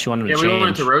unless you want it to change. Yeah, we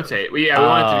want it to rotate. We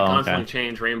want it to constantly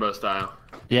change rainbow style.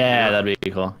 Yeah, that'd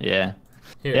be cool. Yeah.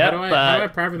 Here, how do I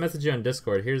private message you on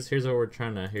Discord? Here's what we're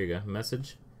trying to. Here you go.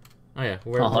 Message. Oh yeah,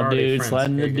 we're already friends. Slide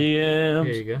in the DMs.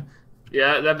 Here you go.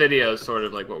 Yeah, that video is sort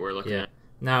of like what we're looking at.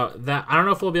 Now that I don't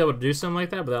know if we'll be able to do something like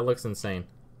that, but that looks insane.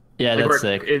 Yeah, like that's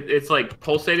sick. It's like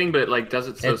pulsating, but it like does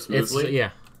it so smoothly.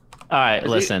 Yeah. All right,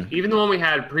 listen. Even the one we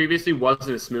had previously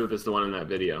wasn't as smooth as the one in that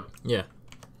video. Yeah.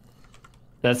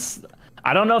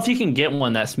 I don't know if you can get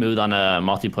one that smooth on a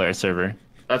multiplayer server.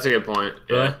 That's a good point.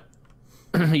 Yeah.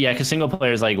 Yeah, because single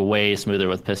player is like way smoother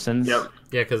with pistons. Yep.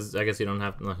 Yeah, because I guess you don't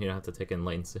have to take in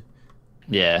latency.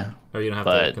 Yeah. Or you don't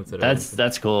have to consider.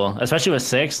 That's cool, especially with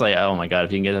 6. Like, oh my god,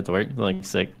 if you can get that to work, like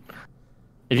sick.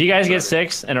 If you guys get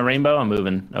 6 and a rainbow, I'm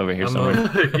moving over here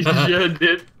somewhere. You should,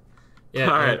 dude.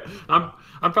 Yeah. All right.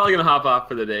 I'm probably gonna hop off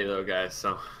for the day though, guys.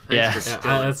 So thanks for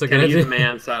that's a good idea. the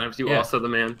man. Sometimes you also the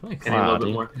man. Thanks. Kenny a little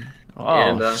bit more. Oh,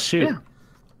 and, shoot. Yeah.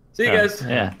 See you guys.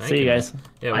 Yeah. See you guys.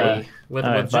 Yeah.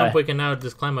 With jump, we can now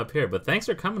just climb up here. But thanks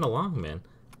for coming along, man.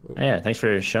 Yeah, thanks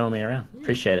for showing me around.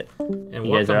 Appreciate it. And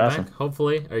you guys are awesome. Back.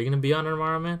 Hopefully, are you gonna be on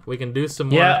tomorrow, man? We can do some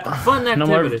more fun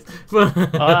activities.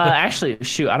 Actually,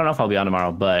 shoot, I don't know if I'll be on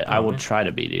tomorrow, but I will try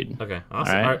to be, dude. Okay,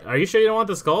 awesome. Right. Are you sure you don't want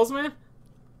the skulls, man?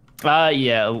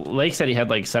 Yeah, Lake said he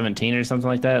had like 17 or something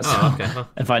like that. So okay.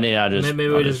 If I need, I'll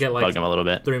just get like bug him a little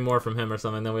bit. 3 more from him or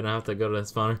something. Then we don't have to go to the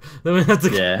spawner. Then we have to.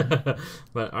 Yeah.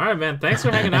 But all right, man. Thanks for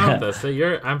hanging out with us. So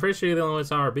I'm pretty sure you're the only one who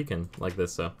saw our beacon like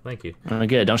this. So thank you.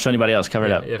 Good. Don't show anybody else. Cover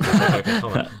it up. Yeah. For sure. Okay,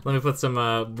 hold on. Let me put some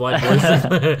blind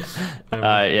voices.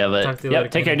 Yeah, but talk to you later,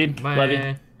 take care, dude. Bye. Love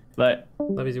you. Bye.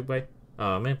 Love you too. Bye.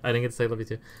 Oh man, I didn't get to say love you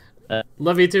too.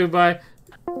 Love you too. Bye.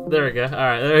 There we go. All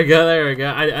right, there we go.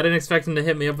 I didn't expect him to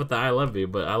hit me up with the I love you,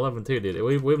 but I love him too, dude.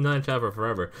 We've known each other for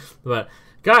forever. But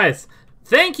guys,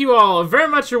 thank you all very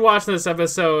much for watching this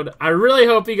episode. I really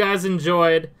hope you guys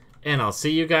enjoyed, and I'll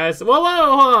see you guys. Whoa,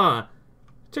 hold on.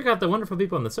 Check out the wonderful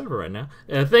people on the server right now.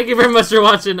 Thank you very much for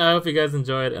watching. I hope you guys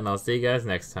enjoyed, and I'll see you guys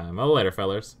next time. Later,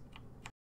 fellers.